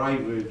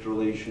private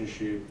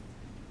relationship,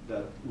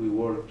 that we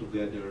work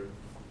together.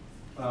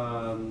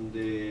 And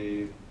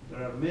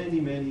there are many,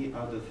 many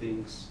other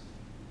things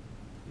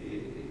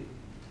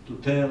to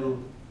tell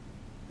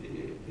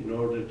in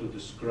order to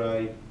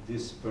describe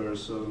this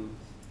person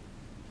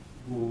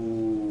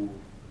who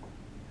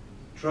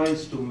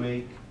tries to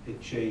make a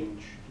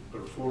change, to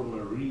perform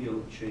a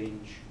real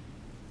change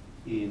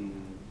in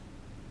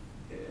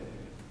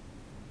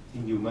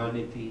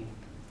humanity,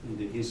 in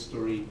the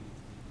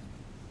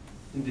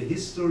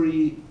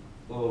history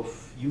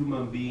of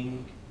human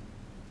being,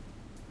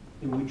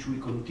 in which we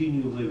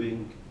continue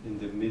living in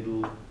the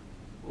middle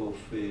of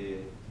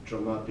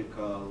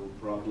dramatical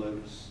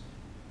problems,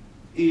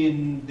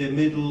 in the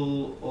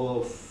middle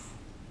of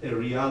a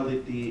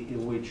reality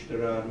in which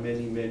there are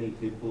many, many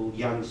people,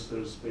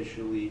 youngsters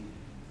especially,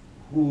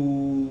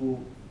 who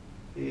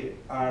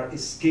are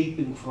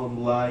escaping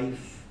from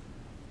life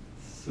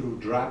through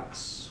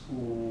drugs,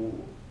 who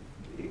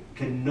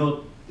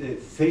cannot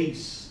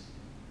face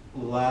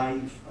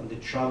life and the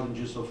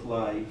challenges of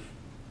life,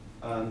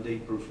 and they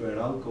prefer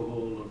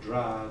alcohol or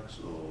drugs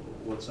or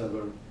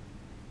whatever.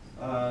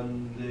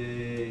 And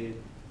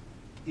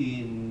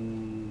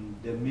in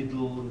the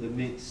middle, in the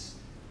midst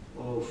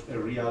of a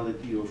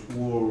reality of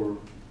war,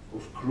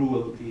 of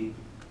cruelty,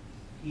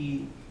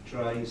 he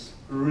tries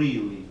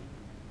really,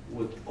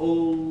 with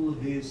all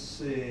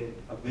his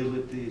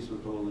abilities,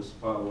 with all his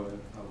power,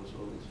 with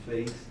all his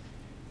faith,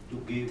 to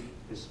give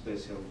a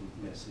special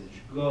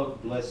message.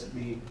 God blessed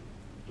me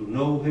to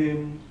know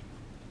him,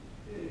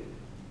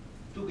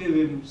 to give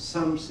him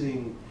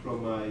something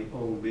from my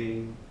own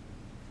being,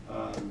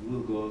 and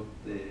will God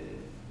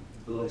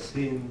bless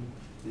him,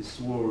 his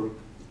work,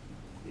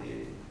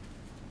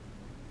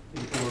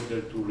 in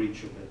order to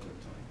reach a better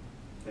time.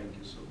 Thank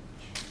you so much.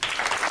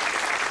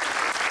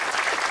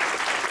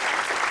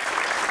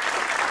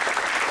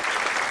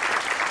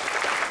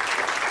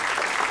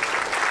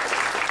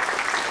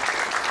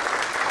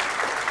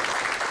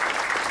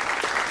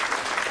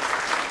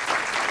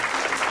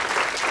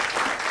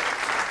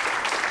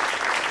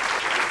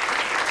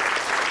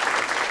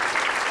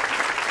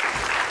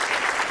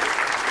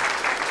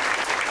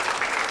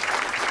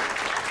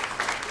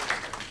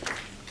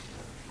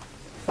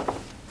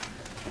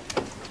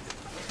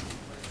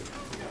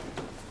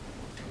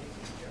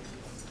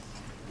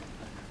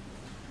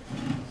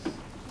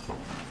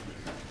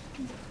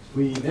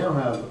 We now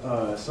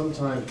have some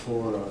time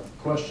for a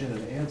question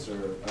and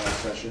answer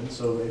session.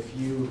 So if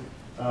you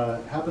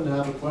happen to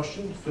have a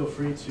question, feel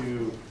free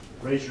to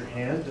raise your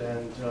hand,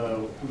 and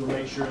we'll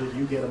make sure that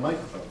you get a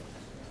microphone.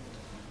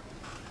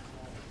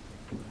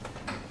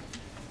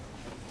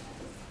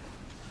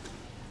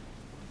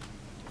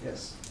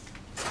 Yes.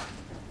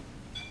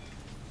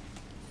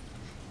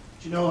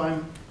 Do you know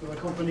I'm de la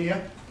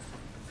Compañía?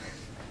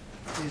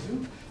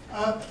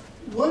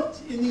 What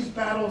in these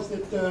battles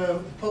that the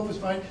Pope is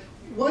fighting,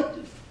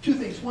 two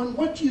things. One,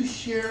 what do you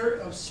share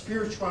of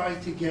spirituality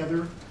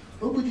together?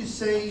 What would you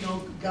say,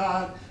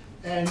 God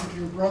and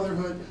your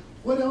brotherhood?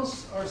 What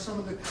else are some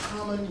of the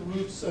common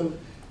roots of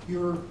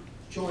your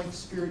joint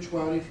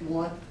spirituality, if you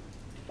want?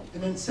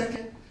 And then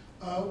second,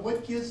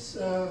 what gives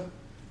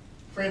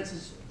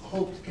Francis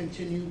hope to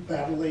continue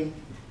battling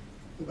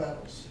the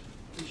battles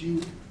as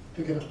you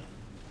pick it up?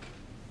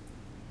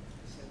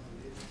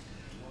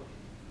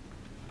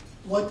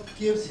 What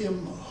gives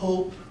him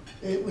hope?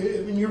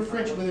 In your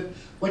French with it,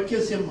 what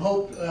gives him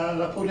hope,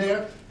 la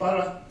poder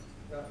para...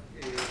 to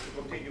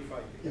continue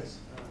fighting. Yes.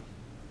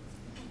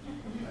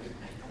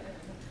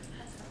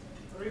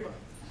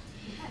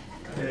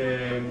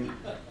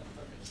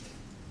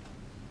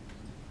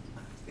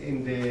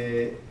 In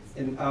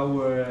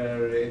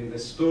the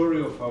story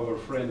of our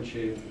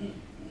friendship,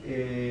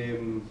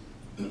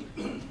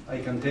 I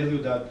can tell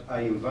you that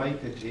I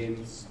invited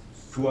him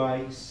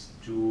twice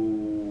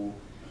to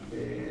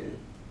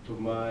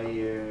my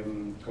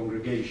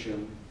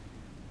congregation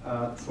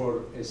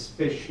for a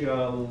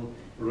special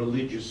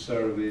religious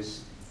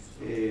service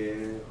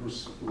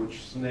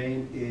which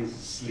name is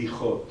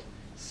Slichot.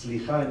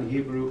 Slicha in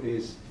Hebrew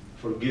is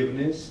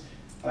forgiveness,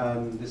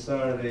 and these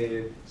are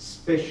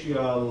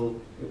special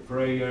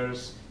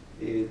prayers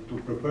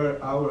to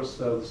prepare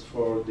ourselves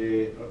for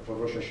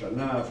Rosh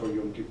Hashanah, for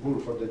Yom Kippur,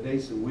 for the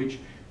days in which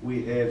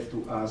we have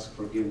to ask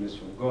forgiveness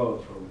from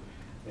God, from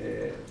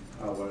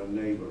our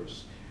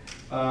neighbors.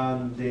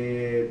 And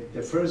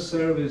the first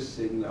service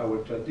in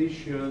our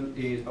tradition,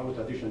 the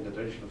tradition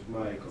of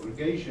my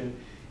congregation,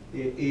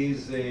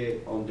 is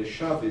on the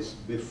Shabbos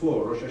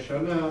before Rosh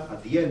Hashanah.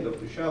 At the end of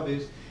the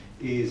Shabbos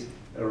is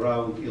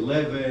around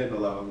 11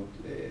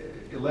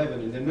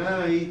 in the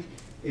night,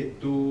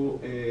 to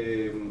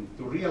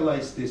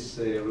realize this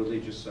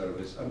religious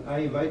service. And I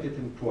invited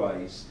him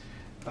twice.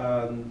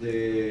 And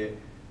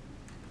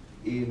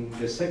in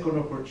the second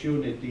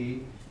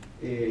opportunity,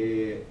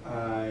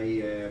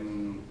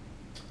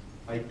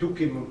 I took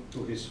him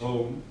to his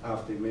home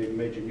after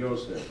imagine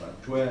yourself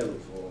at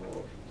 12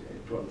 or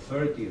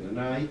 12:30 in the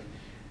night,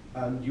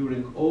 and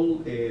during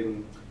all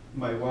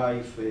my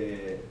wife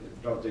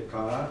dropped the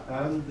car,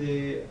 and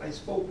I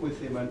spoke with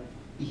him, and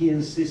he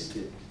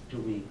insisted to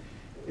me,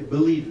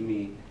 believe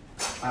me,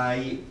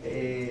 I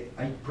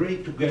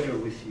prayed together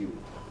with you.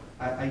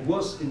 I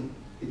was in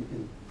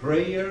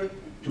prayer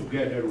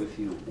together with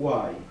you.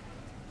 Why?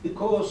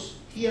 Because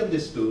he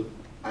understood,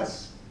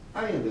 as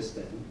I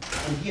understand,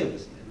 and he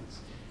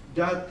understands,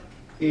 that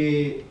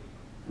the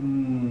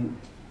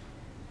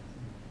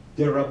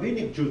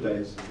Rabbinic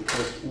Judaism,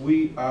 because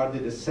we are the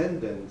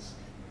descendants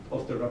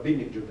of the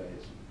Rabbinic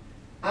Judaism,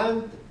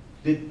 and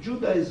the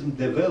Judaism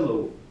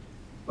developed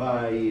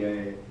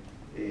by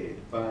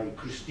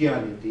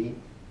Christianity,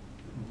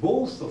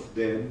 both of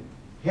them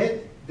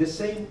had the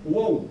same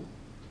womb.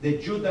 The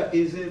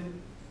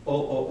Judaism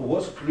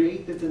was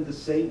created in the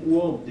same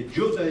womb, the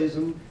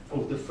Judaism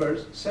of the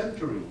first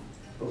century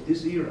of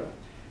this era.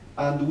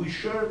 And we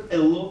shared a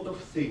lot of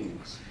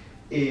things.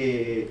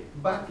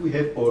 But we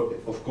have,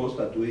 of course,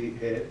 that we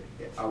have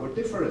our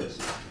differences.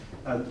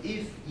 And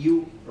if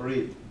you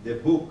read the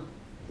book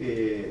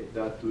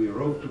that we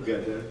wrote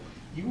together,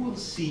 you will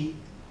see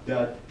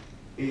that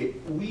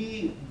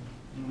we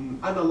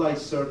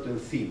analyze certain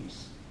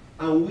themes.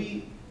 And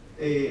we,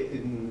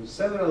 in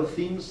several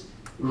themes,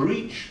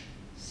 reach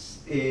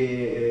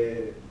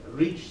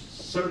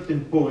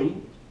certain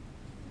point,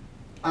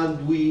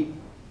 and we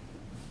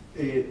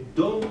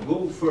don't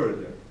go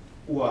further.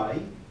 Why?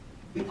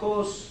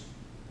 Because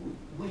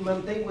we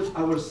maintain with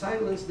our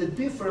silence the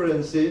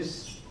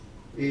differences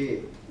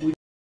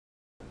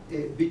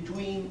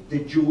between the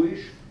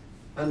Jewish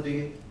and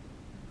the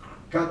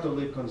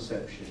Catholic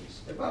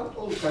conceptions about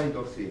all kinds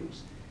of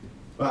things.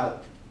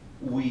 But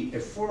we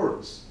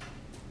afford,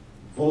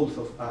 both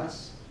of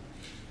us,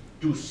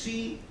 to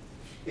see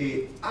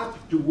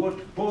up to what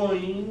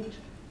point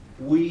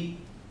we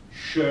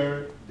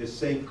share the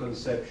same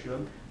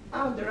conception.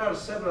 And there are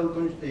several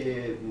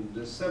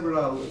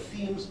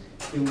themes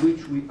in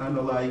which we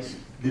analyze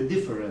the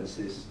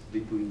differences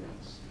between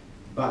us.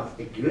 But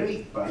a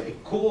great part, the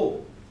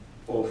core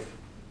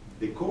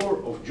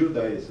of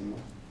Judaism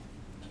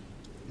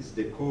is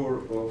the core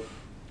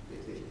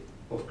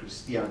of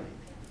Christianity.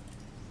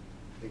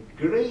 A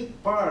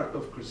great part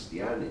of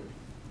Christianity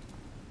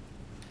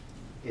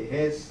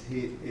has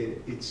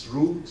its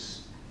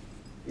roots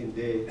in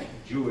the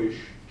Jewish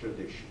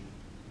tradition,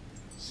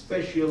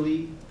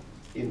 especially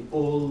in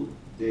all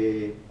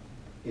the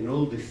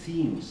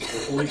themes,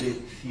 all the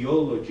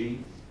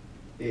theology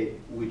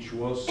which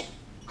was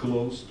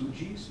close to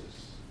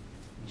Jesus.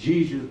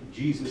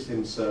 Jesus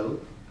himself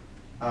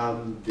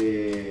and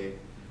the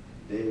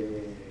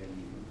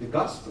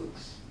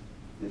Gospels,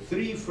 the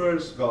three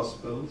first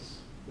Gospels,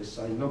 the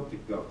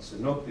Synoptic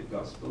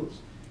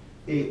Gospels,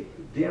 they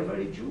are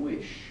very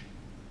Jewish.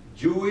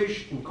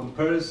 Jewish in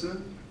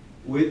comparison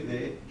with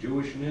the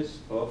Jewishness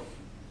of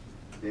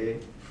the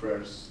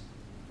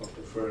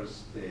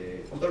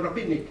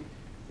rabbinic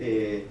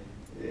way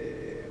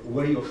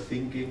of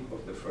thinking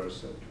of the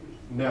first century.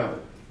 Now,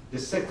 the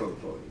second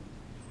point,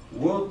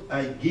 what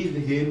I give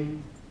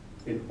him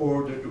in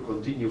order to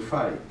continue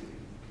fighting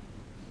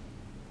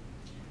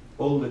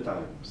all the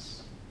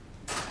times,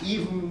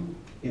 even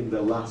in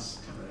the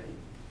last time,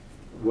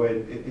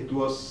 when it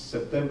was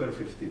September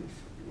 15th,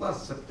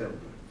 last September.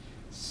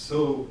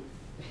 So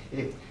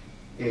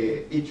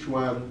each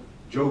one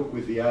joked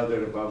with the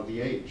other about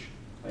the age.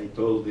 I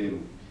told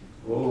him,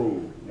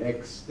 oh,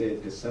 next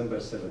December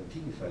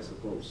 17th, I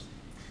suppose,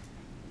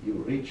 you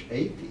reach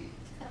 80.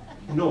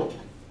 No.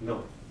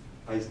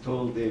 I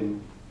told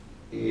him,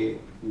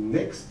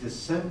 next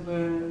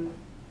December,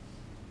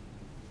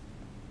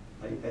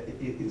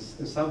 in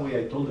some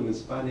way I told him in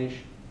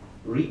Spanish,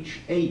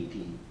 reach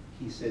 80.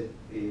 He said,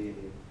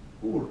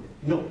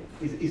 no,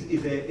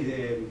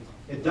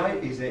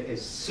 is a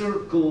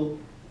circle.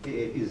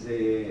 Is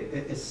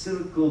a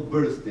circle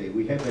birthday.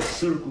 We have a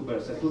circle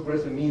birthday. A circle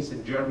birthday means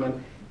in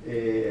German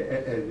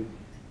ein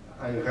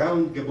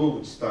round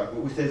Geburtstag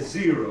with a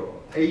 0,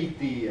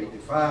 80,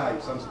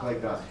 85, something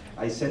like that.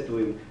 I said to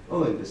him,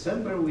 oh, in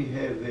December we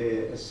have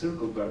a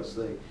circle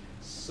birthday.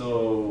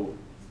 So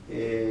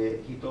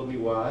he told me,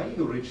 why?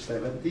 You reach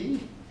 70?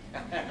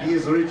 He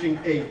is reaching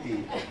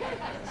 80.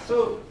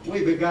 So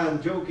we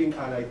began joking,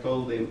 and I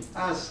told him,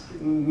 as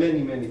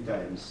many, many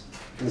times,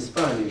 in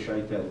Spanish I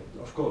tell,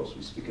 of course,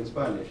 we speak in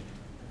Spanish,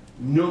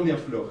 no me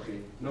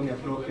afloje. No me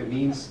afloje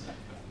means,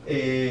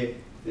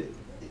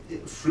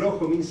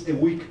 flojo means a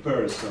weak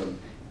person.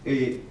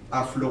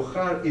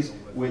 Aflojar is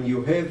when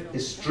you have a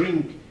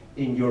string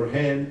in your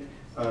hand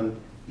and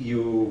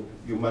you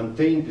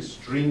maintain the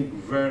string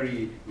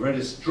very,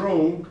 very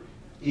strong,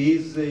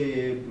 is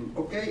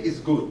okay, is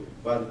good.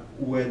 But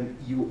when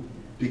you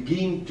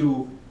begin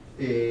to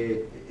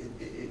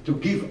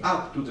give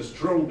up to the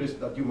strongest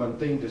that you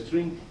maintain the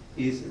string,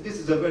 this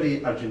is a very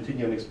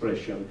Argentinian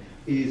expression,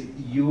 is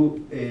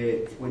you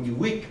when you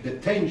weak the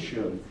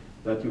tension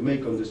that you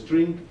make on the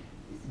string,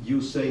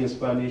 you say in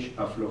Spanish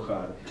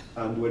aflojar.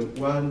 And when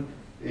one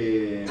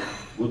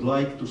would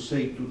like to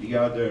say to the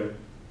other,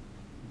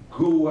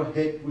 go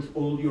ahead with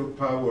all your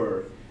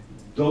power,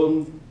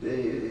 don't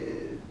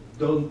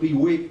don't be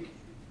weak,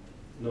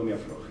 no me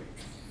afloje.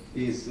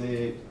 Is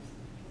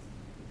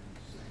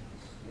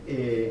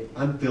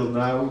until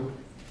now,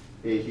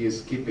 he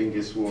is keeping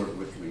his word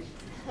with me.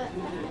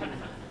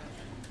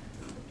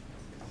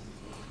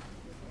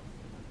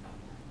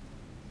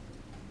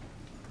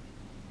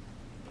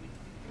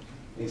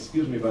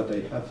 Excuse me, but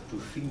I have to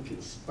think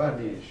in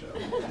Spanish.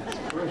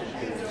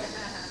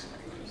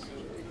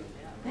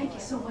 Thank you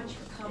so much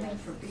for coming,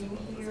 for being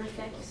here.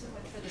 Thank you so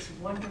much for this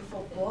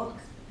wonderful book.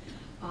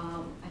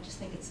 I just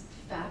think it's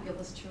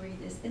fabulous to read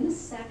this. In the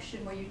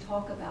section where you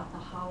talk about the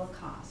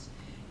Holocaust,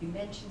 you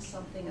mentioned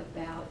something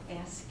about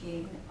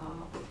asking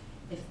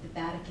if the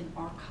Vatican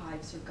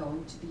archives are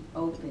going to be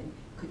open.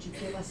 Could you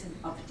give us an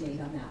update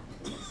on that,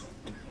 please?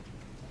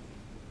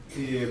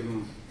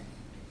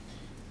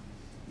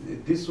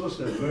 This was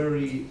a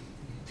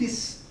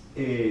this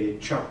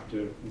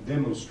chapter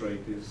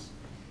demonstrates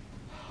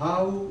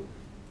how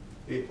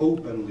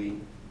openly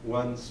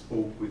one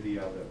spoke with the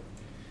other.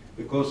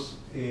 Because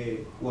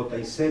what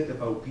I said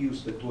about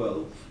Pius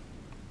XII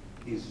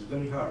is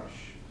very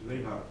harsh,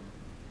 very hard.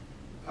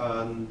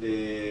 And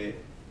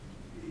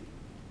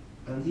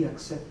he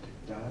accepted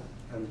that,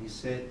 and he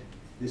said,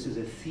 this is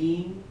a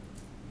theme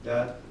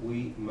that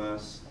we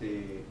must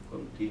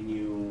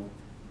continue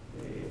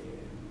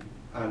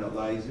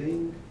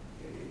analyzing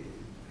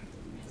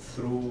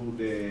through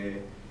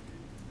the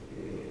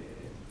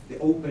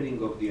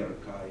opening of the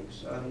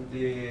archives. And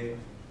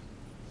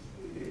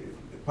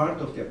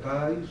part of the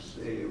archives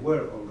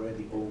were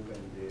already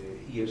opened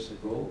years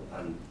ago,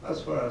 and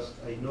as far as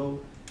I know,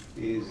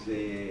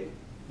 they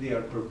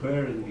are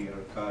preparing the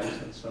archives,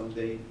 and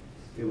someday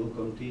they will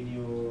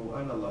continue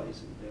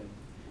analyzing them.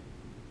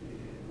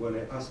 When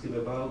I asked him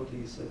about it,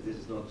 he said this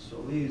is not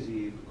so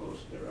easy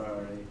because there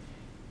are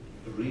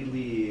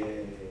really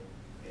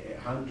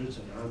hundreds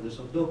and hundreds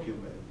of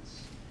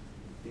documents.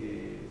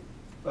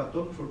 But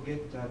don't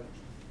forget that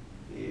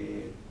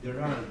there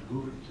are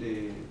good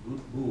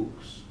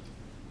books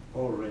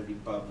already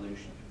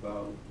published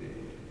about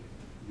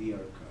the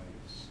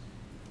archives.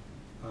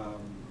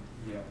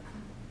 Yeah,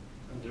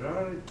 and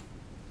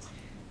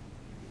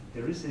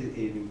there is an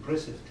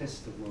impressive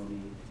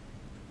testimony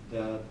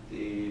that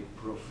a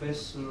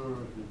professor,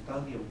 an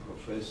Italian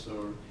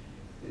professor,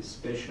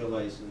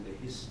 specialized in the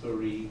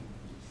history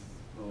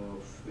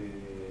of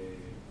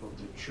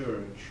the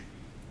church,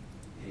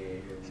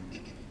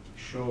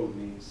 showed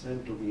me,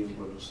 sent to me in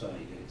Buenos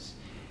Aires,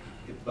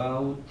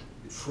 about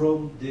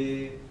from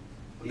the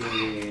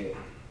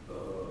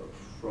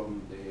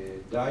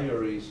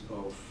diaries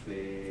of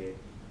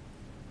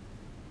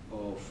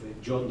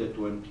John the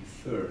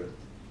 23rd.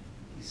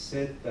 He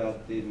said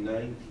that in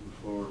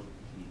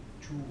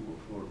 1942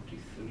 or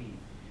 43,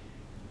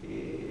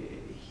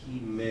 he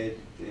met,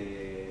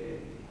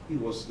 he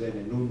was then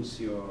a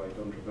nuncio, I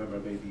don't remember,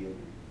 maybe in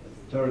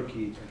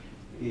Turkey,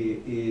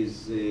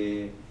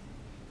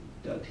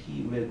 that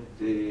he met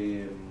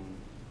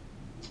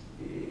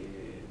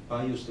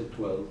Pius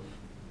XII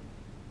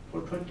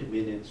for 20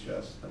 minutes,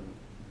 just an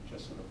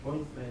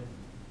appointment,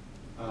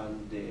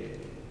 and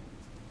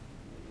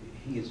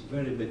he is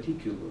very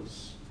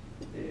meticulous.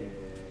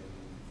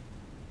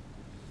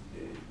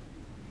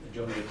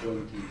 John the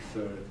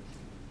 23rd,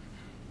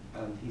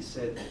 and he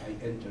said, I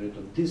entered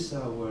on this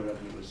hour, and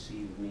he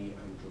received me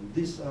until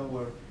this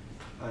hour,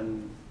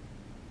 and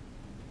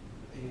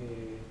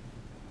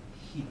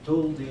he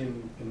told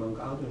him, among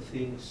other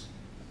things,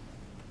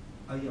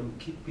 I am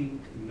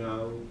keeping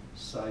now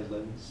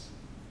silence,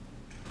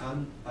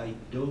 and I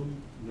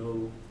don't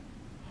know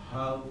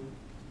how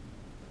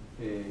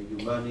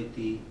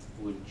humanity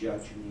will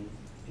judge me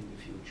in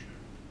the future.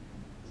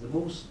 The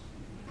most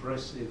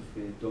impressive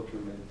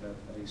document that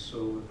I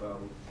saw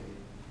about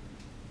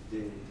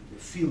the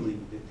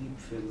feeling, the deep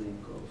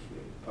feeling of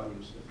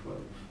Pius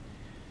XII.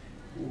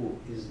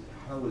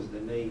 How is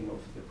the name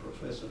of the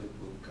professor? It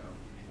will come.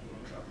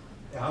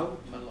 How?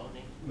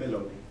 Maloney.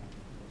 Maloney.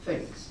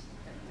 Thanks.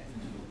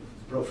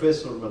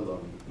 Professor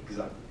Maloney,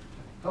 exactly.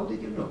 How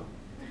did you know?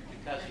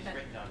 Because he's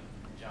written on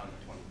John the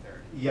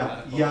 23rd.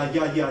 Yeah.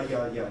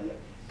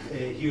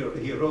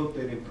 He wrote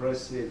an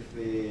impressive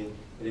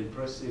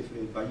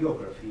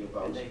biography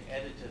about. And they've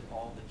edited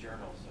all the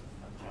journals of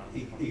John the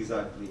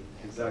 23rd.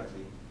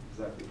 Exactly.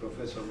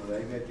 Professor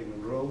Maloney, I met him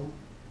in Rome,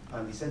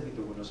 and he sent me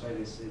to Buenos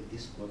Aires.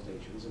 This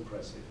quotation is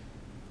impressive.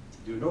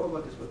 Do you know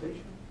about this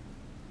quotation?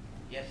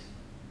 Yes.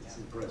 It's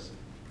impressive.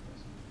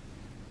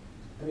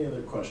 Any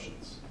other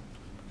questions?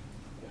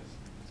 Yes.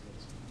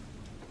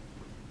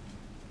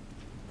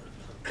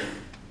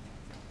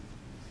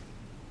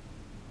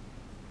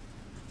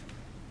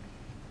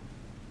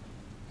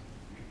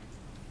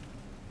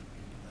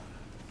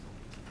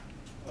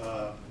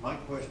 My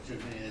question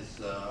is,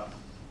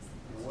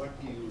 what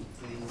do you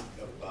think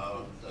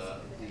about the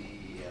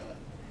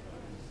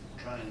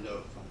kind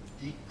of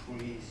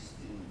decrease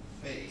in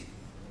faith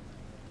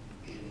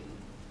in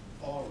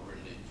all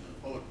religions,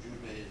 both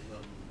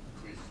Judaism,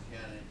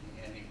 Christianity,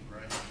 any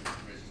branch of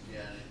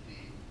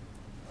Christianity?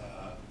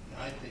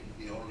 I think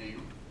the only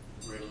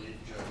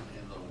religion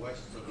in the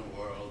Western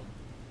world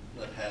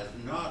that has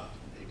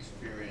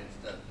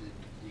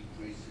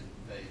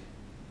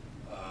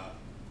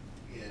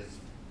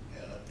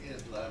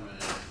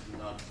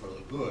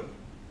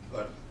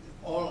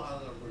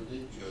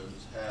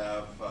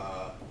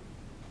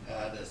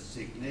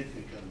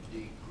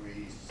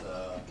decrease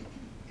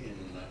in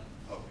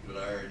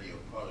popularity, or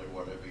call it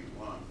whatever you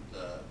want,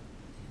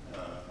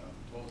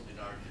 both in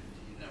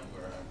Argentina,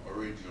 where I'm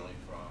originally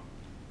from,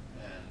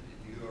 and in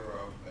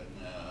Europe and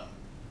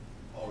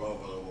all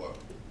over the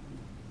world,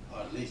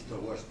 at least the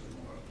Western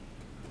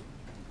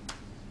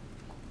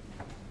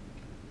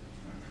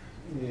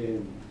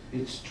world.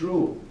 It's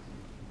true.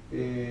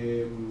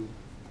 The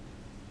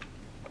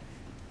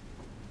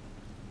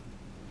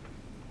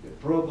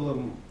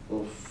problem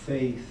of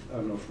faith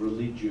and of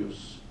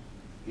religious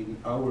in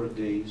our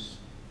days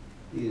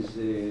is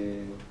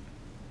a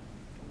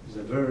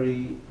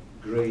very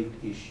great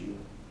issue,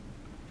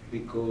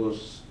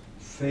 because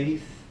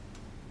faith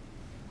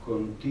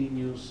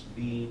continues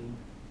being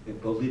a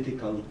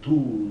political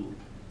tool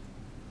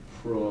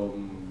for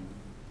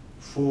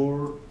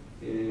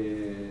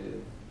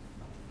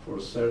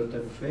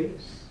certain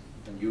faiths,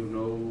 and you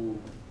know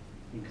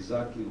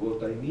exactly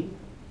what I mean.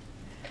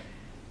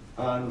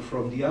 And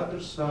from the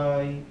other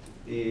side,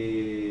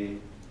 it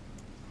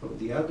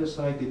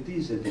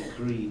is a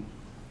decree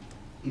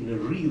in a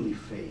really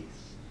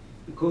faith,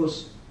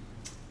 because,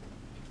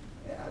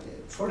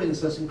 for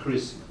instance, in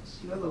Christmas,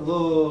 you have a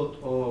lot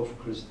of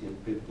Christian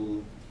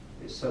people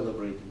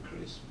celebrating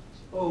Christmas.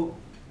 Oh,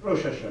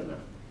 Rosh Hashanah,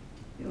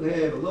 you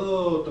have a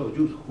lot of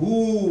Jews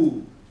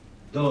who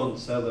don't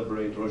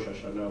celebrate Rosh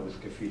Hashanah with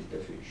gefilte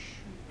fish.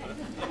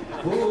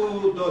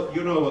 Who don't,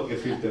 you know what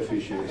gefilte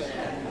fish is?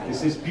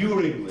 This is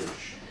pure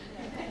English.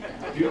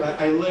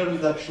 I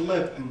learned that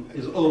schleppen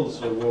is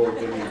also a word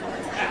in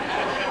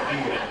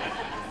English.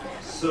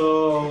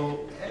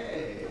 So,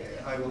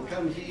 I will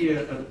come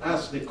here and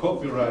ask the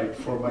copyright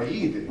for my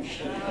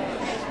Yiddish.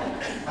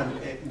 And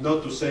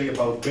not to say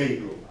about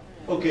bagel.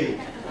 Okay,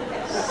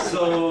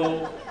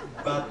 so,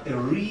 but a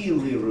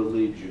really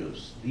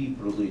religious, deep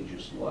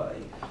religious life,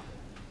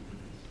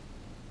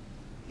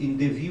 in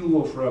the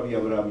view of Rabbi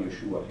Abraham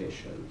Yeshua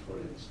Heschel, for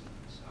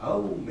instance,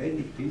 how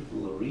many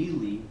people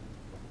really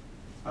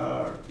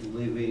are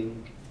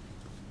living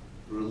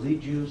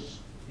religious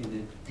in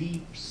a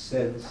deep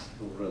sense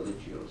of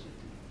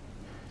religiosity?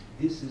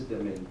 This is the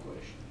main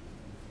question.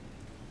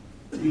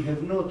 We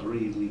have not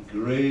really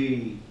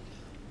great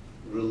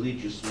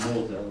religious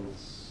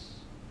models,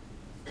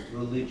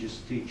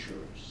 religious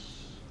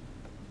teachers.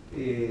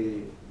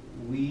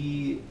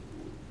 We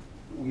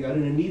are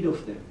in need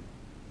of them.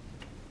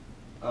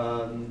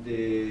 And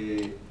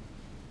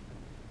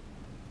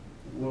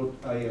what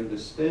I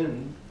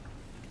understand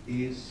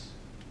is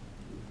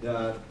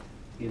that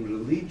in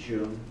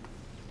religion,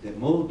 the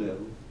model,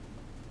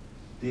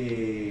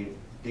 the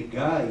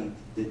guide,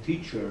 the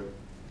teacher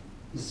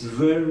is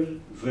very,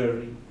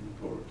 very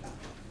important.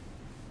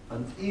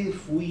 And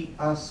if we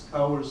ask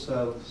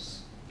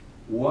ourselves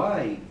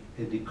why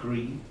a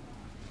decree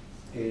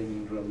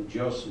in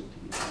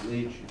religiosity,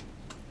 religion,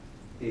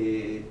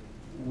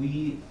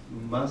 we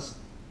must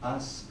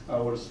ask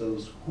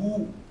ourselves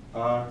who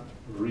are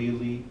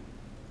really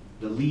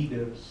the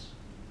leaders,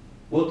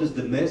 what is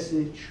the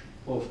message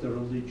of the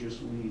religious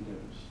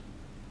leaders.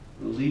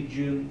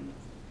 Religion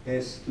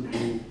has to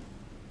do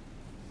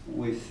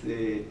with,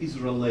 is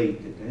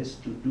related, has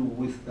to do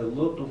with a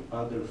lot of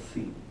other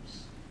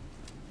themes,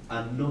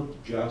 and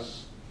not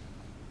just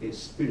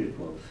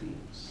spiritual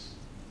themes,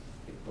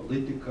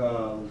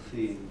 political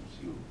themes.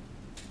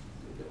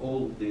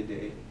 All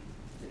the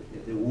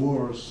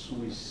wars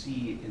we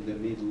see in the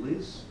Middle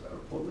East are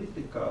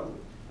political,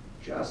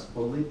 just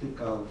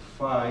political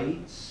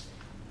fights.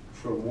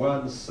 From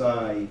one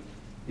side,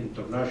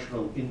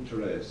 international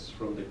interests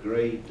from the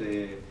great,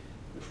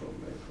 from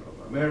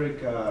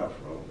America,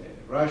 from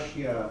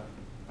Russia,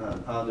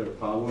 and other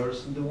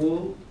powers in the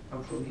world,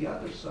 and from the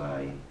other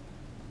side,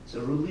 it's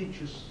a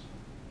religious,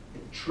 a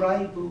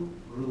tribal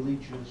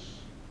religious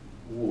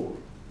war.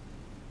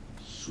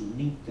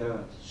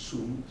 Sunnites,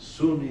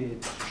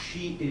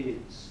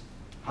 Shiites,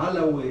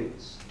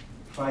 Alawites,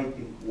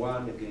 fighting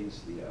one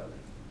against the other.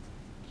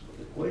 So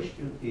the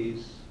question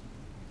is,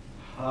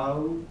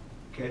 how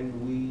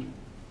can we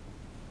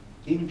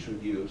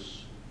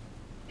introduce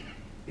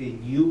a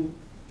new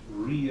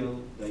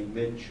real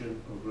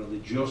dimension of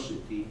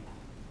religiosity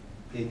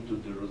into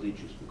the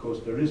religious?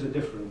 Because there is a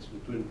difference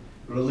between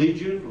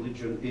religion.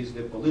 Religion is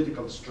the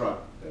political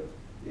structure,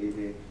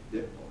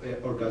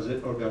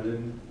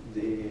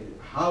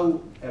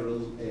 how a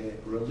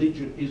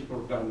religion is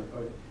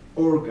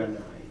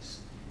organized.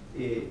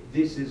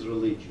 This is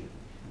religion.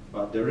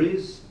 But there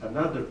is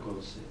another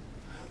concept,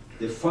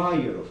 the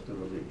fire of the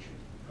religion.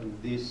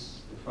 And the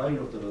fire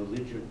of the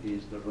religion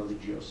is the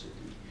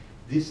religiosity.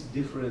 This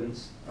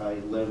difference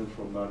I learned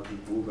from Martin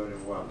Buber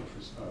in one of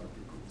his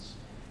articles.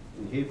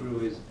 In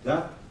Hebrew is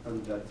dat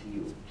and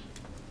datiyut.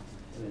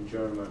 And in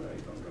German, I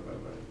don't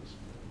remember this.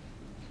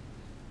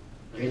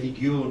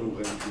 Religion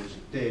or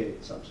religiosité,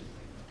 something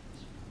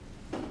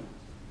like that.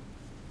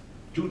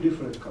 Two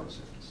different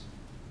concepts.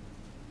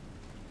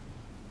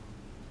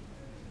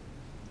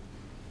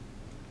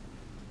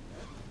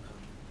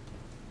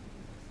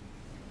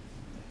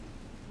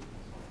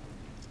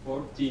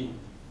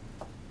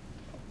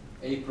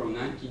 April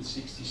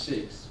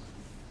 1966,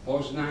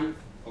 Poznan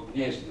or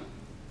Gniezno.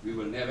 We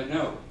will never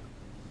know.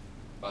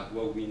 But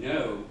what we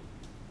know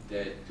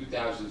that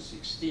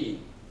 2016,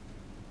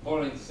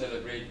 Poland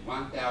celebrated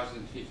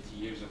 1,050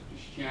 years of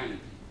Christianity,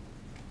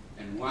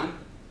 and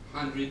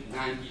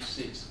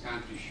 196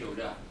 countries showed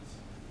up.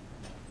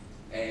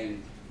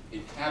 And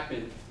it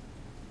happened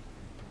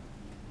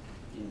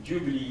in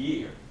Jubilee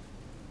year.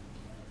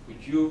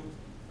 Could you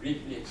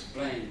briefly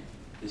explain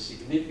the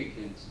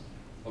significance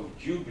of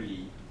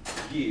Jubilee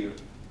year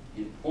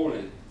in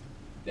Poland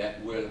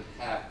that will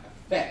have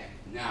effect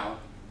now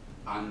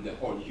on the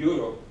whole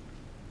Europe,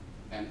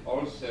 and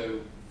also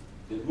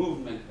the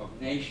movement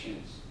of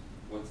nations?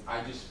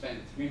 I just spent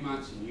 3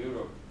 months in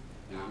Europe,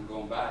 and I'm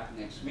going back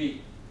next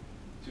week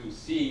to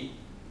see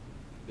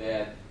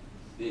that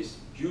this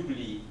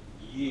Jubilee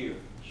year,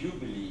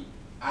 Jubilee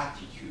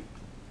attitude,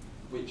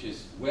 which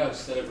is well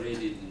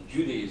celebrated in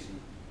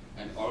Judaism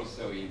and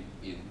also in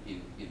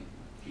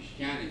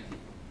Christianity,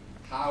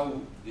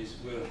 how this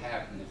will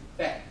have an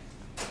effect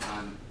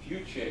on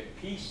future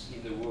peace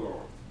in the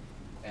world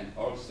and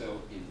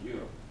also in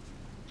Europe.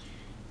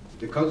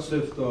 The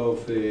concept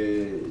of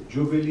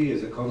Jubilee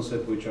is a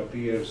concept which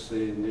appears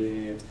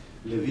in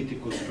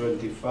Leviticus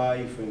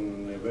 25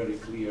 in a very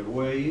clear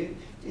way.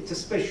 It's a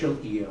special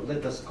year,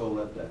 let us call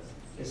it that,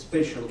 a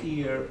special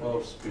year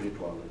of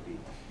spirituality.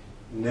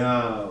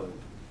 Now,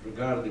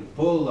 regarding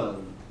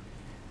Poland,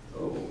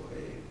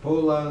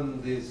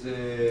 Poland is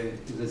a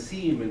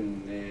theme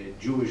in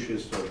Jewish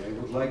history. I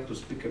would like to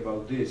speak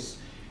about this.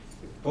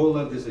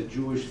 Poland is a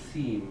Jewish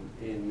theme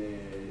in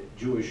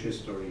Jewish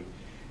history.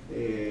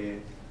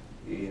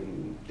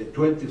 In the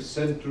 20th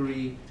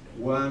century,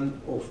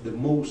 one of the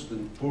most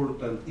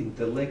important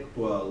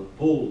intellectual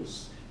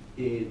poles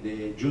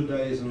in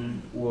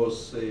Judaism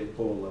was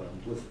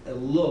Poland, with a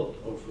lot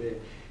of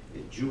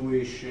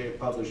Jewish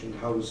publishing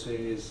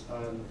houses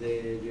and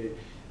the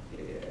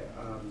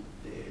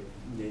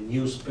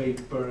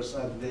newspapers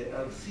and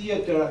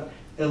theater,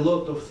 a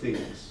lot of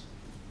things.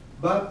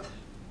 But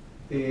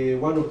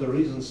one of the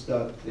reasons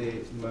that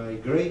my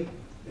great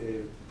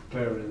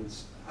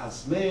parents,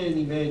 as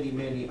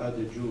many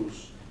other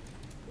Jews,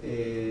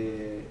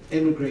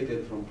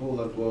 emigrated from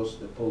Poland was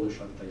the Polish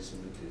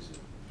anti-Semitism.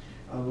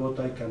 And what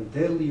I can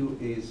tell you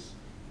is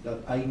that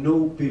I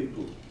know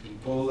people in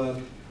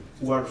Poland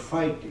who are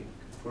fighting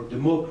for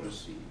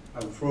democracy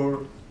and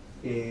for,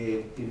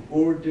 in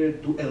order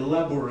to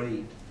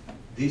elaborate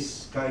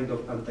this kind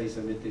of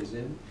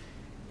anti-Semitism.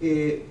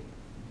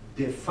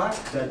 The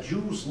fact that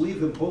Jews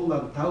live in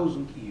Poland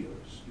 1,000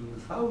 years,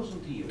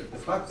 the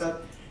fact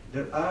that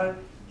there are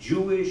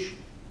Jewish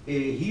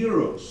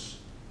heroes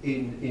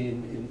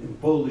in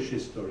Polish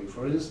history.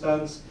 For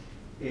instance,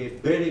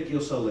 Berek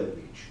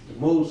Yosalewicz, the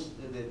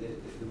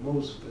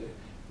most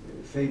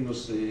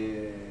famous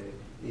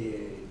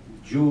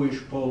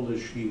Jewish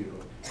Polish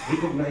hero,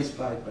 recognized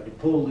by the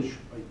Polish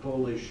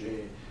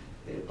population.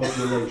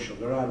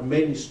 There are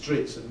many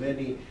streets and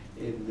many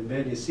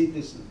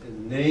cities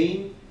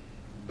named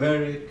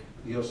Berek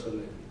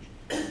Yosalewicz.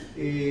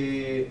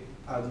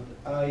 And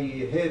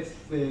I have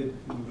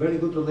very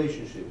good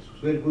relationships,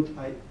 very good,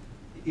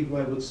 even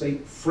I would say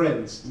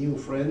friends, new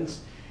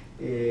friends,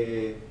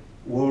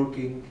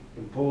 working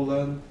in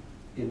Poland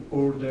in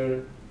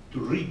order to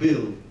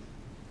rebuild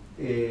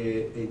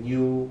a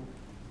new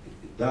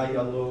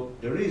dialogue.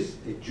 There is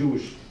a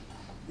Jewish,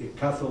 a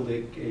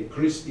Catholic, a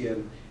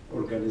Christian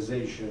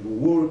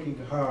organization working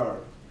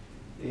hard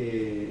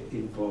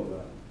in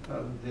Poland.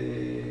 And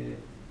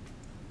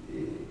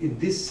in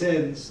this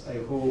sense, I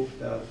hope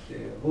that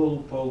the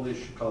whole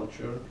Polish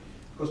culture,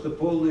 because the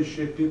Polish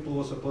people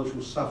was a Polish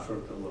who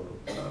suffered a lot,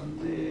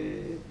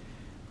 and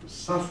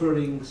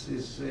sufferings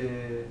is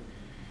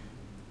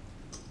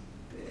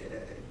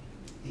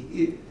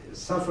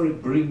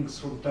suffering brings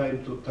from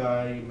time to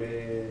time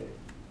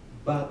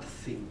bad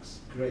things,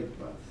 great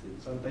bad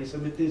things.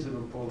 Anti-Semitism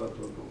in Poland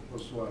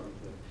was one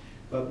of them.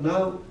 But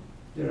now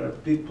there are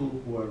people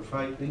who are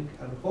fighting,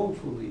 and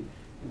hopefully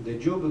in the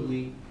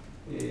Jubilee,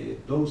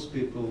 those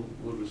people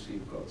will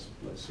receive God's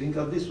blessing,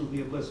 and this will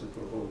be a blessing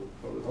for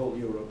the whole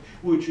Europe,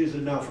 which is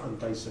enough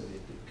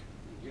anti-Semitic.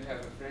 You have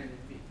a friend in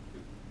me.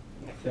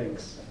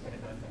 Thanks.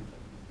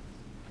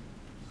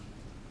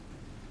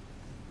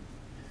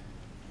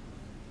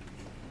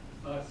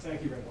 Thank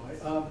you, Rabbi.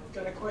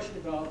 Got a question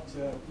about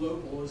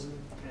globalism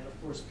and, of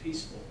course,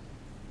 peaceful,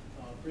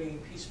 bringing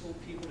peaceful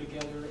people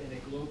together in a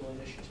global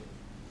initiative.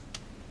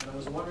 And I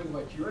was wondering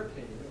what your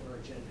opinion or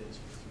agenda is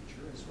for the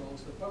future, as well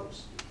as the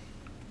Pope's.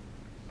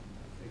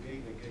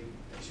 Again.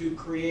 To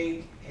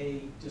create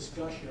a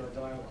discussion or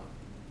dialogue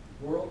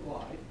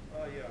worldwide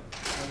on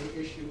the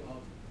issue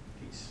of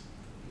peace.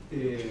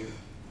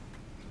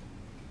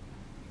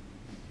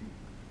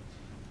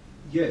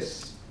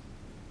 Yes,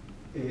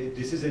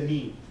 this is a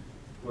need.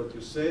 What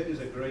you said is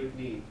a great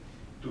need,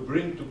 to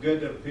bring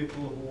together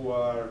people who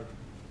are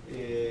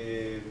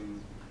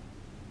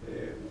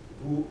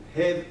who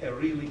have a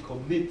really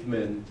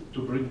commitment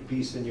to bring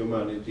peace in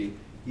humanity.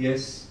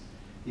 Yes,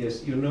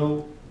 you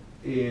know,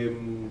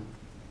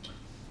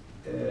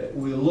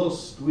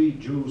 we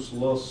Jews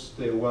lost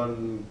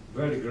one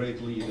very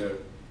great leader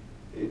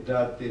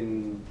that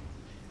in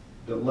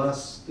the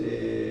last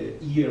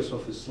years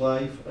of his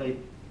life, I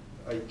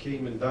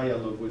came in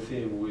dialogue with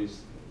him, who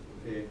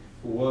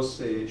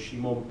was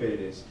Shimon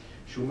Peres.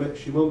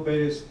 Shimon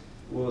Peres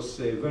was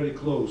very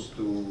close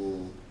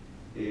to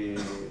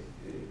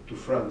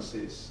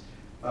Francis,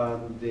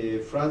 and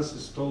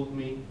Francis told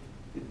me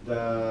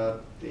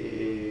that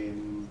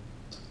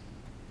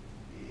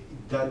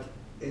that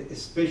a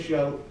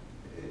special,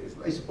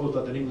 I suppose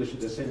that in English is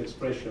the same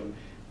expression,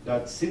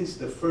 that since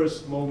the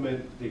first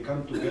moment they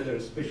come together, a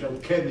special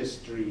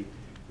chemistry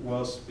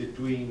was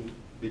between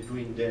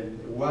them.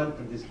 One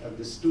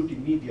understood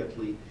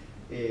immediately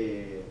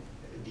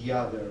the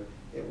other.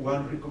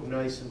 One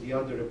recognized in the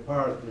other a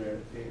partner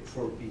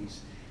for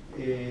peace.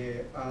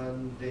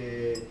 And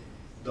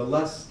the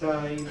last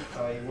time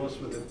I was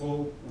with the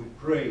Pope, we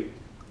prayed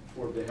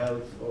for the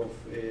health of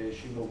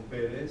Shimon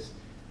Peres.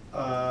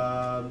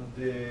 And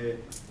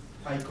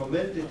I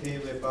commented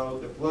him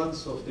about the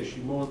plans of the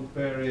Shimon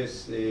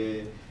Peres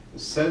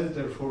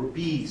Center for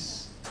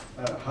Peace,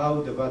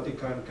 how the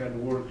Vatican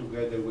can work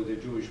together with the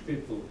Jewish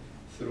people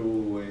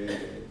through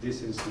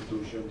this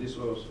institution. This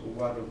was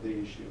one of the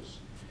issues.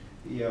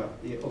 Yeah,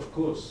 of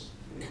course,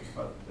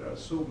 but there are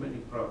so many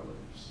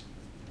problems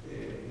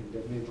in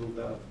the middle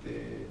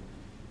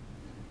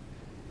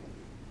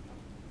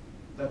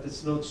that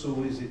it's not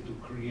so easy to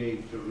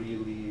create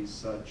really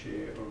such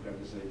an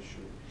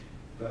organization.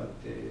 But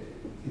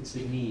it's a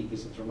need,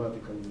 it's a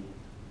dramatical need.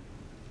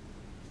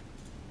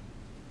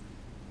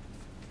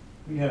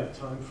 We have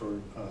time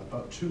for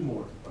about 2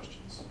 more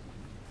questions.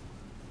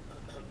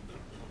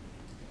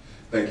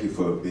 Thank you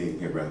for being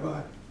here,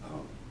 Rabbi.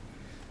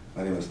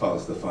 My name is Father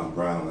Stefan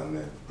Brown. I'm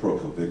the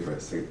parochial vicar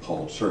at St.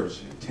 Paul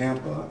Church in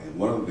Tampa, and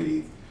one of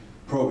the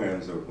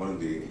programs, or one of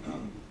the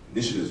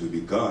initiatives we've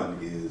begun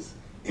is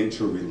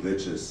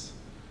interreligious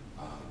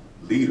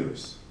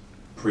leaders,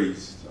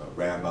 priests,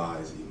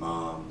 rabbis,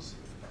 imams,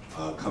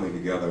 coming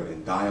together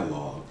in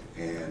dialogue.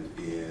 And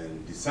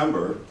in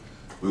December,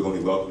 we're going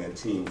to be welcoming a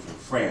team from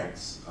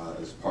France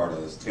as part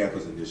of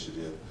Tampa's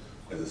initiative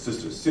as a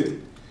sister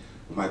city.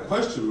 My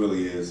question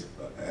really is,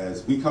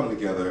 as we come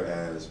together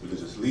as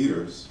religious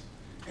leaders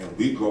and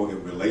we grow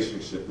in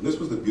relationship, and this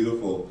was the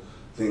beautiful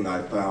thing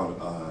I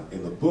found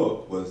in the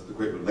book, was the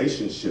great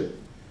relationship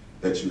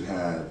that you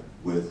have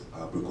with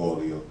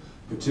Bergoglio,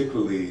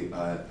 particularly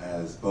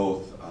as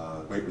both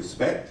great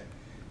respect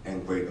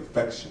and great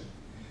affection.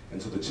 And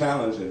so the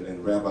challenge,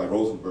 and Rabbi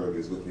Rosenberg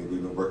is with me,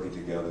 we've been working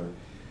together,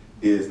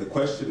 is the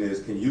question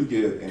is, can you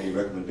give any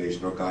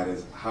recommendation or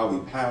guidance how we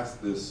pass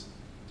this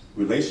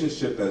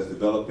relationship that's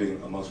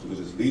developing amongst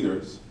religious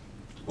leaders,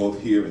 both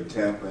here in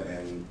Tampa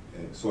and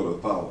sort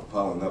of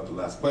following up the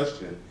last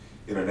question,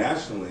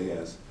 internationally,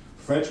 as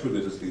French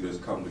religious leaders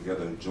come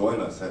together and join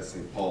us at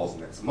St. Paul's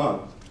next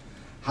month,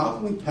 how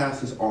can we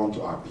pass this on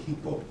to our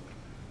people?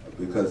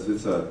 Because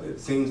it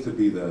seems to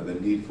be the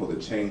need for the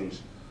change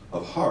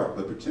of heart,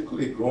 but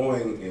particularly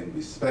growing in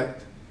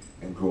respect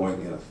and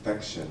growing in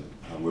affection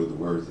were the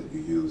words that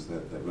you used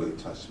that really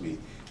touched me.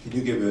 Can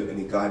you give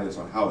any guidance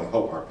on how to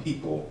help our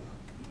people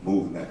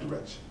move in that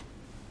direction?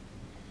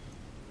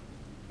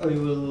 I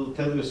will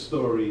tell you a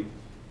story.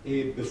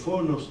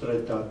 Before Nostra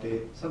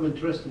Aetate, some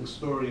interesting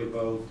story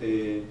about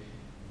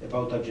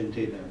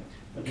Argentina.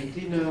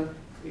 Argentina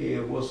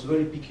was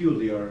very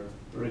peculiar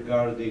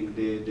regarding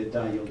the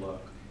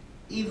dialogue.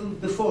 Even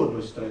before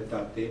Nostra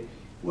Aetate,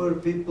 were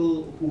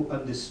people who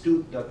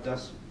understood that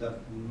that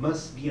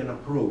must be an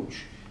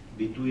approach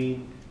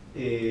between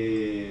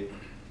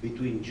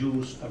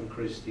Jews and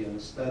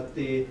Christians, that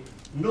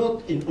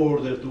not in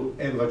order to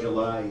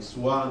evangelize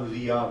one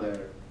the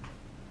other,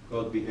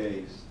 God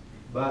behaves,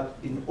 but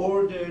in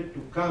order to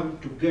come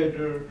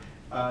together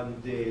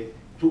and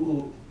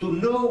to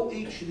know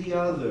each the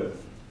other,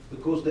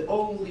 because the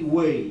only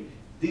way,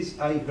 this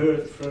I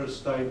heard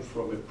first time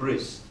from a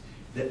priest,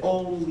 the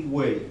only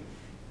way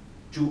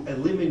to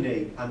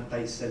eliminate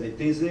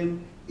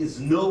anti-Semitism is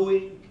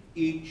knowing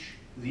each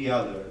the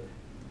other,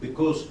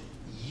 because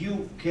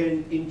you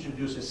can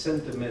introduce a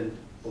sentiment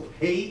of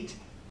hate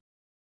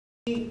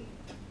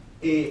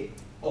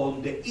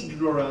on the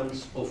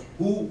ignorance of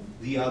who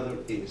the other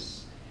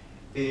is.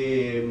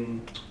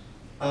 And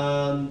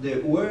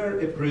were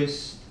a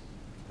priest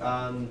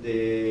and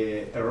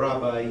a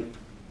rabbi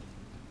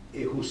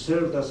who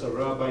served as a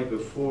rabbi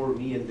before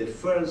me in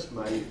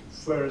my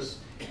first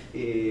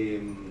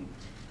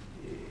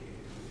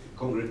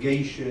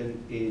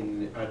congregation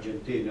in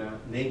Argentina,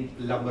 named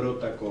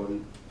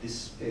Lamrotacol,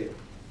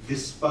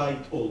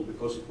 despite all,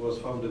 because it was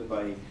founded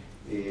by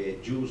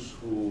Jews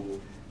who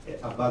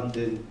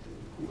abandoned,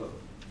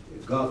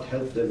 God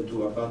helped them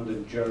to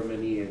abandon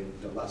Germany in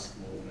the last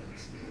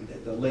moments,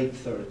 in the late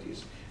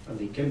 30s. And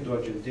they came to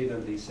Argentina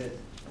and they said,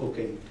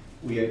 okay,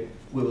 we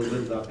will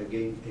build up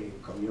again a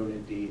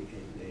community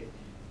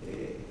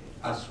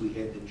as we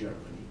had in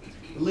Germany,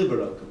 a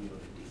liberal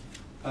community.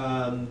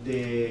 And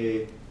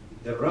the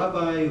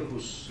rabbi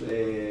whose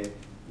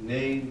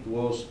name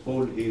was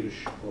Paul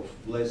Hirsch of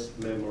blessed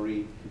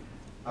memory,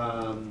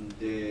 and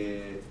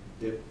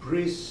the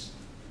priest,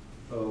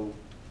 oh,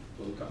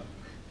 welcome.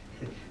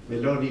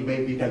 Meloni,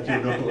 maybe that you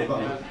know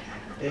about,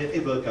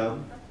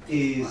 welcome,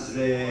 is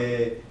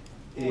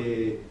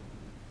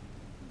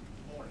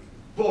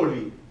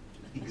Poli,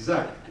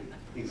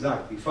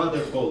 exactly,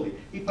 Father Poli.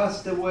 He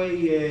passed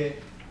away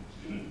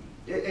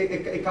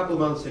a couple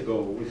months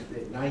ago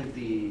with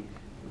 90,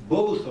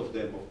 both of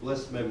them of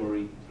blessed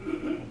memory.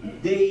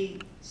 They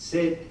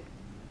said,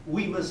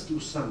 we must do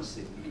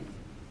something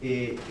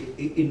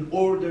in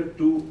order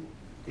to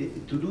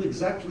do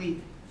exactly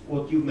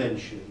what you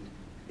mentioned,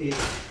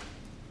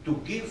 to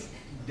give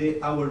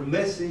our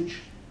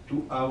message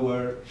to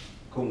our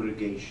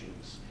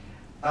congregations.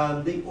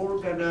 And they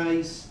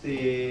organized,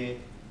 you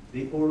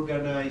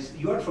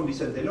are from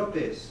Vicente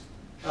Lopez?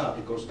 Ah,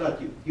 because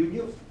that,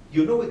 you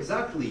know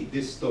exactly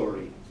this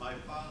story. My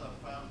father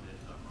founded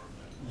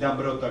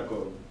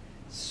Lambrotacon.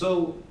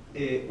 So,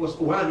 was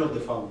one of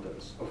the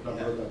founders of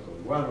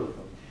Lambrotacon, one of the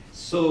founders.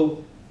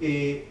 So,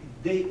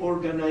 they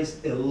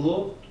organized a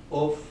lot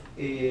of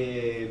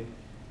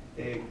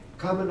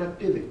common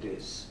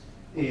activities,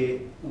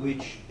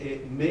 which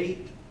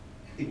made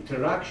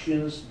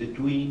interactions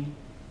between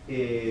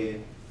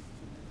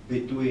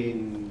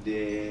between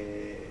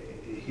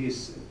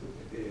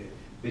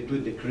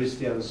the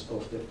Christians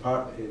of the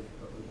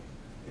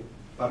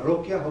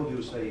parroquia, how do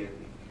you say it?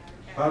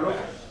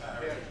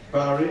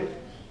 Parish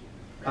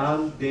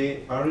and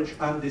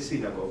the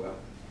synagogue.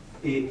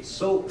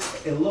 So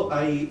a lot.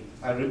 I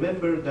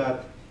remember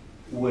that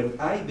when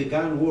I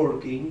began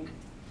working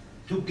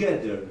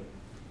together,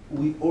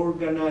 we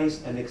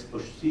organized an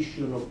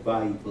exposition of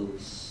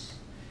Bibles,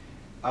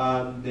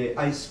 and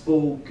I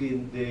spoke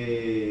in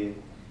the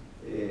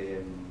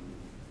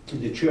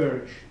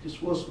church.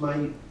 This was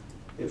my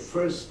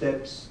first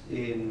steps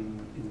in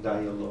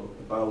dialogue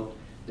about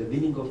the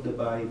meaning of the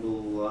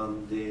Bible,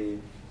 and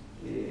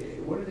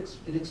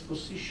an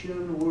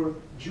exposition where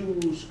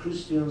Jews,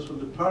 Christians from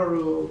the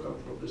paroch and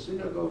from the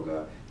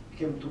synagogue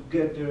came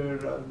together,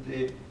 and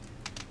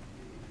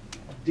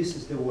this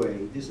is the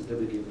way, this is the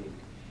beginning.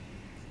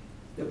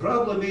 The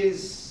problem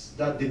is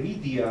that the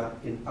media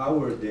in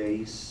our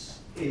days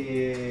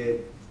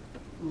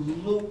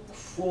look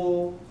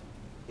for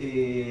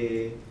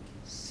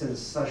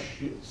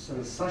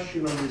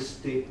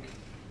sensationalistic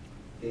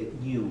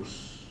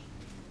news,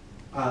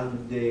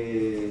 and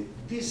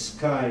this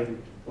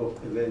kind of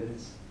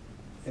events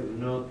have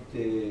not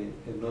a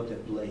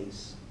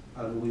place,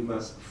 and we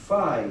must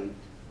fight.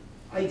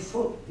 I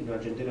fought in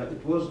Argentina.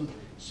 It wasn't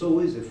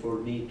so easy for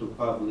me to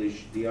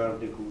publish the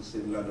articles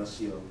in La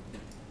Nación.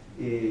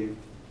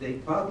 They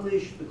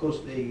published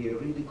because they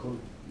really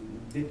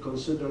did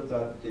consider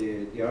that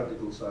the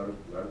articles are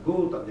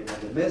good and they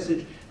have a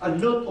message,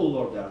 and not all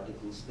of the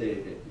articles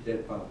they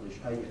published.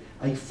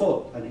 I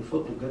fought, and I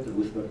fought together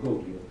with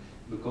Bergoglio,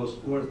 because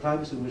there were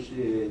times in which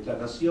La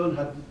Nación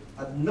had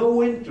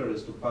no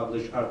interest to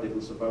publish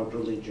articles about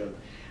religion,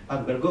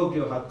 and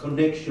Bergoglio had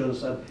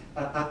connections, and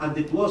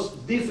it was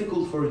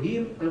difficult for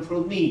him and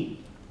for me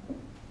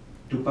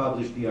to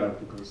publish the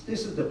articles.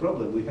 This is the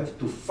problem. We have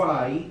to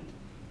fight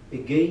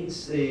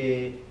against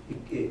the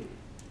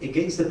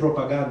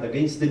propaganda,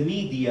 against the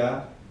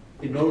media,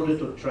 in order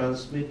to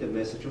transmit the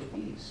message of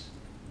peace.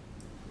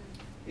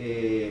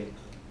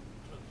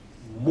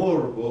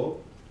 Morbo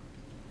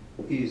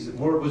is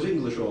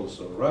English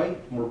also, right?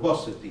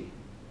 Morbosity.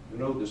 You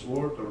know this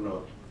word or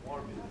not?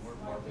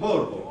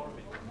 Morbo.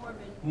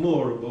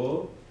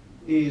 Morbo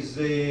is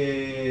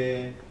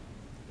a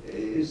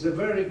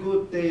very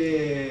good,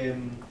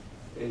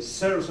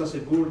 serves as a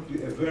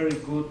very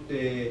good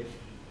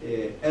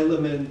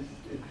element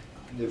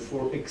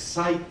for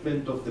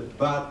excitement of the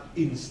bad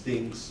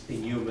instincts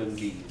in human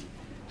beings.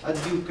 And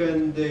you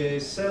can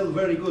sell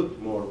very good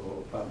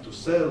morbo, but to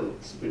sell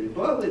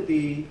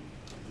spirituality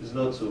is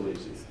not so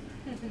easy.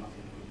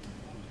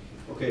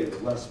 Okay, the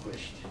last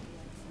question.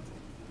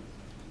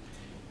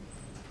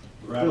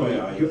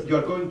 Rabbi, you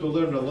are going to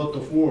learn a lot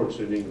of words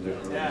in English.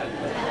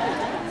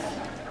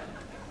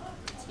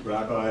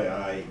 Rabbi,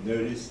 I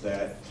noticed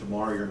that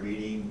tomorrow you're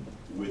meeting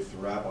with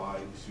Rabbi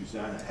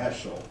Susanna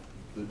Heschel,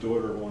 the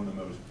daughter of one of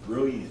the most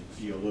brilliant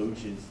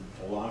theologians and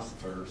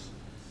philosophers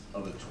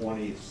of the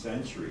 20th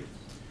century.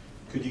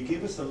 Could you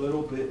give us a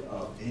little bit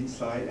of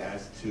insight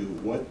as to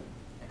what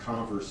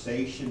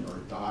conversation or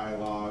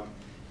dialogue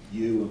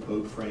you and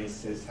Pope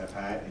Francis have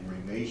had in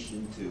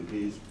relation to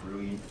his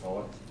brilliant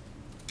thought?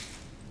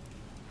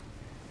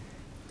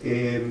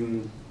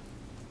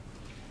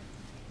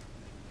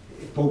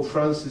 Pope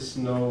Francis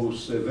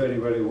knows very,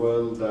 very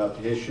well that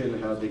Heschel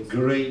had a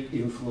great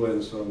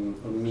influence on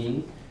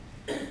me.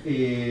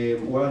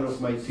 One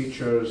of my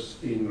teachers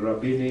in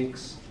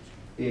rabbinics,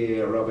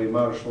 Rabbi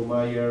Marshall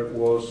Meyer,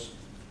 was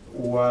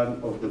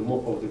one of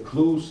the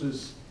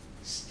closest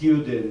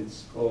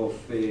students of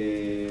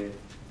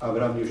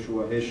Abraham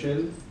Yeshua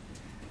Heschel,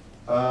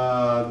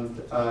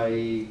 and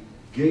I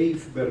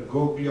gave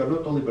Bergoglio,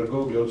 not only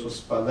Bergoglio, also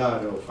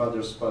Spadaro,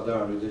 Father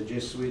Spadaro, the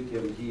Jesuit,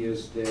 and he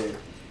is the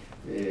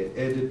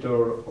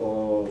editor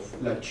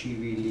of La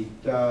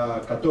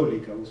Civiltà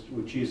Cattolica,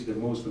 which is the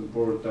most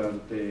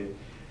important,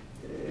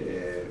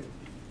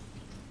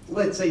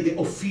 let's say, the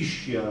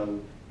official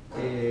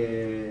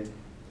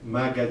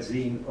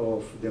magazine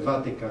of the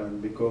Vatican,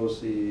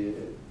 because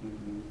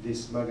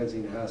this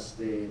magazine has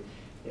the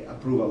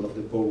approval of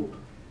the Pope.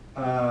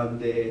 And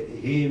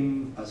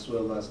him, as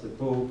well as the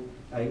Pope,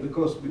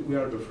 because we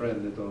are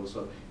befriended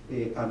also,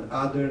 and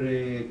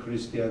other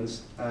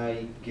Christians,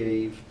 I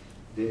gave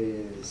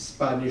the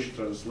Spanish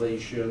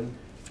translation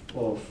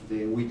of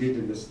we did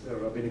in the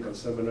Rabbinical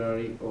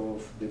Seminary,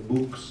 of the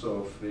books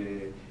of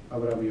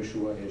Abraham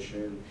Yoshua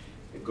Heschel,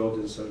 God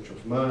in Search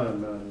of Man,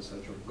 Man in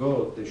Search of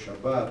God, the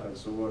Shabbat, and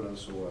so on and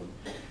so on.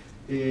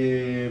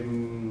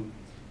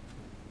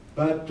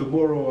 But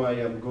tomorrow I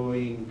am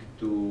going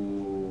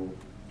to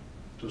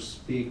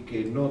speak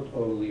not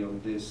only on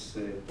this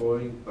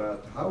point,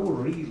 but how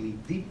really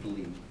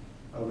deeply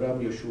Abraham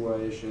Yoshua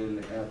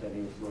Heschel had an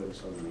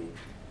influence on me.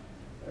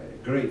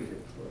 Great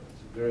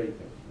influence, great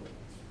influence.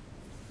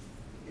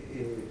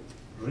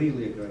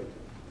 Really a great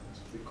influence,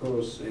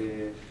 because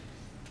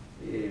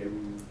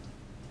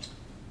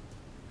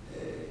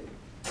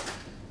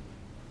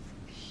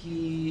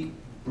he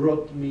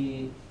brought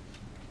me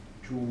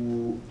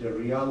to the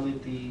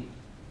reality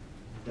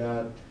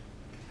that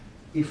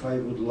if I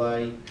would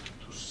like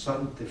to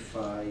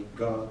sanctify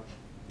God,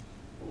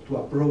 or to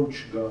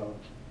approach God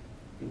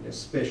in a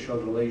special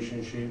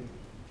relationship,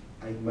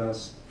 I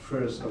must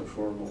first and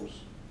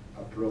foremost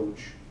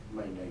approach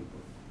my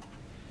neighbor.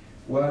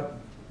 What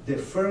the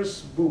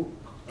first book,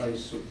 I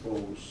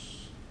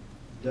suppose,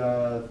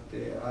 that,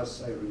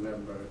 as I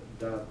remember,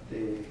 that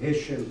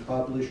Heschel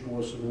published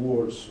was in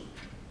Warsaw,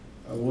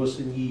 was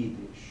in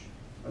Yiddish,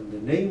 and the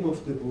name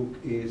of the book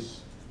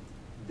is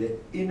The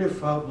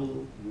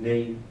Ineffable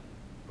Name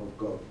of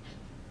God.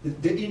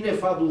 The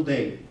ineffable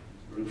name,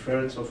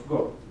 reference of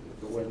God.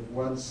 When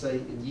one say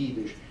in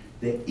Yiddish,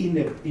 the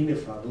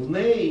ineffable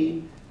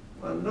name,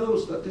 one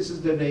knows that this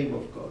is the name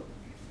of God.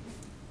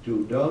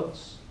 2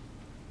 dots,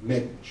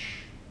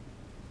 Mensch.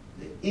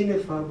 The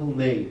ineffable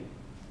name.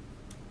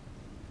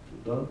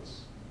 2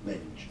 dots,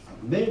 Mensch.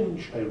 And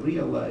Mensch, I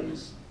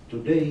realize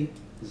today,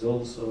 is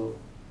also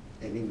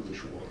an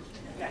English word.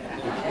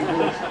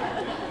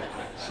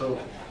 So,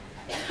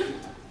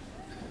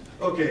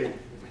 okay,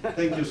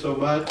 thank you so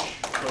much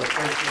for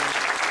attention.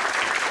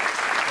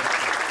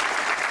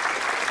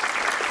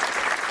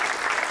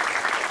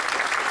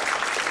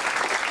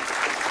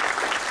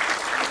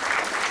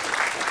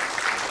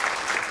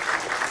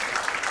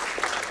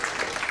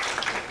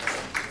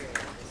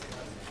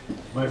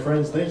 My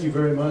friends, thank you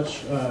very much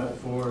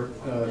for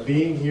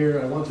being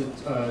here. I wanted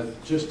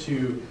just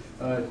to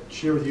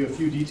share with you a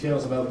few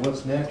details about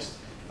what's next.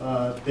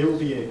 There will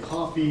be a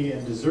coffee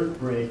and dessert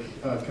break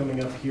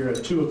coming up here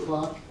at 2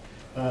 o'clock.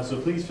 So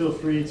please feel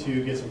free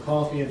to get some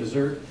coffee and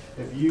dessert.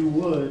 If you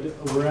would,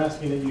 we're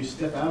asking that you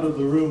step out of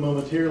the room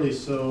momentarily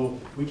so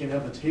we can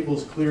have the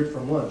tables cleared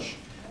from lunch.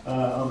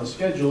 On the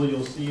schedule,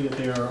 you'll see that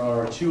there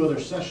are 2 other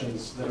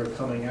sessions that are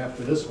coming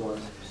after this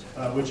one,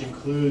 which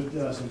include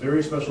some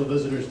very special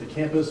visitors to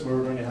campus, where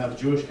we're going to have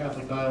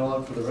Jewish-Catholic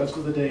dialogue for the rest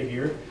of the day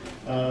here.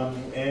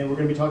 And we're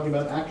going to be talking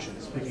about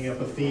actions, picking up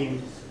a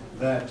theme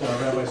that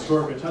Rabbi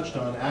Skorka touched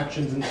on,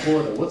 actions in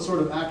Florida. What sort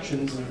of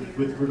actions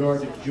with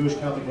regard to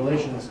Jewish-Catholic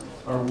relations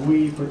are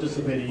we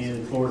participating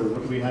in Florida?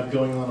 What do we have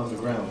going on the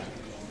ground?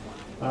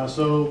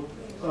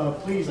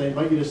 Please, I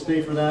invite you to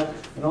stay for that.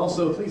 And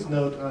also, please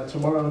note,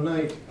 tomorrow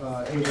night,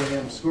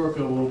 Abraham Skorka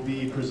will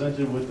be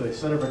presented with the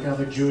Center for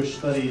Catholic Jewish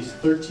Studies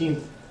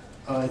 13th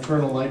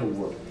Eternal Light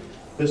Award.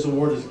 This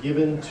award is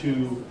given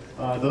to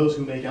those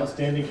who make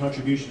outstanding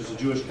contributions to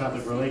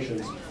Jewish-Catholic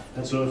relations.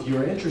 And so if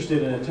you're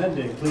interested in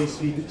attending, please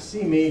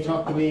see me,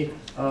 talk to me.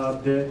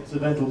 This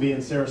event will be in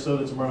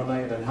Sarasota tomorrow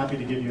night, and I'm happy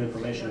to give you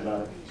information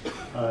about it.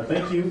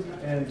 Thank you,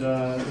 and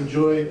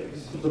enjoy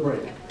the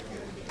break.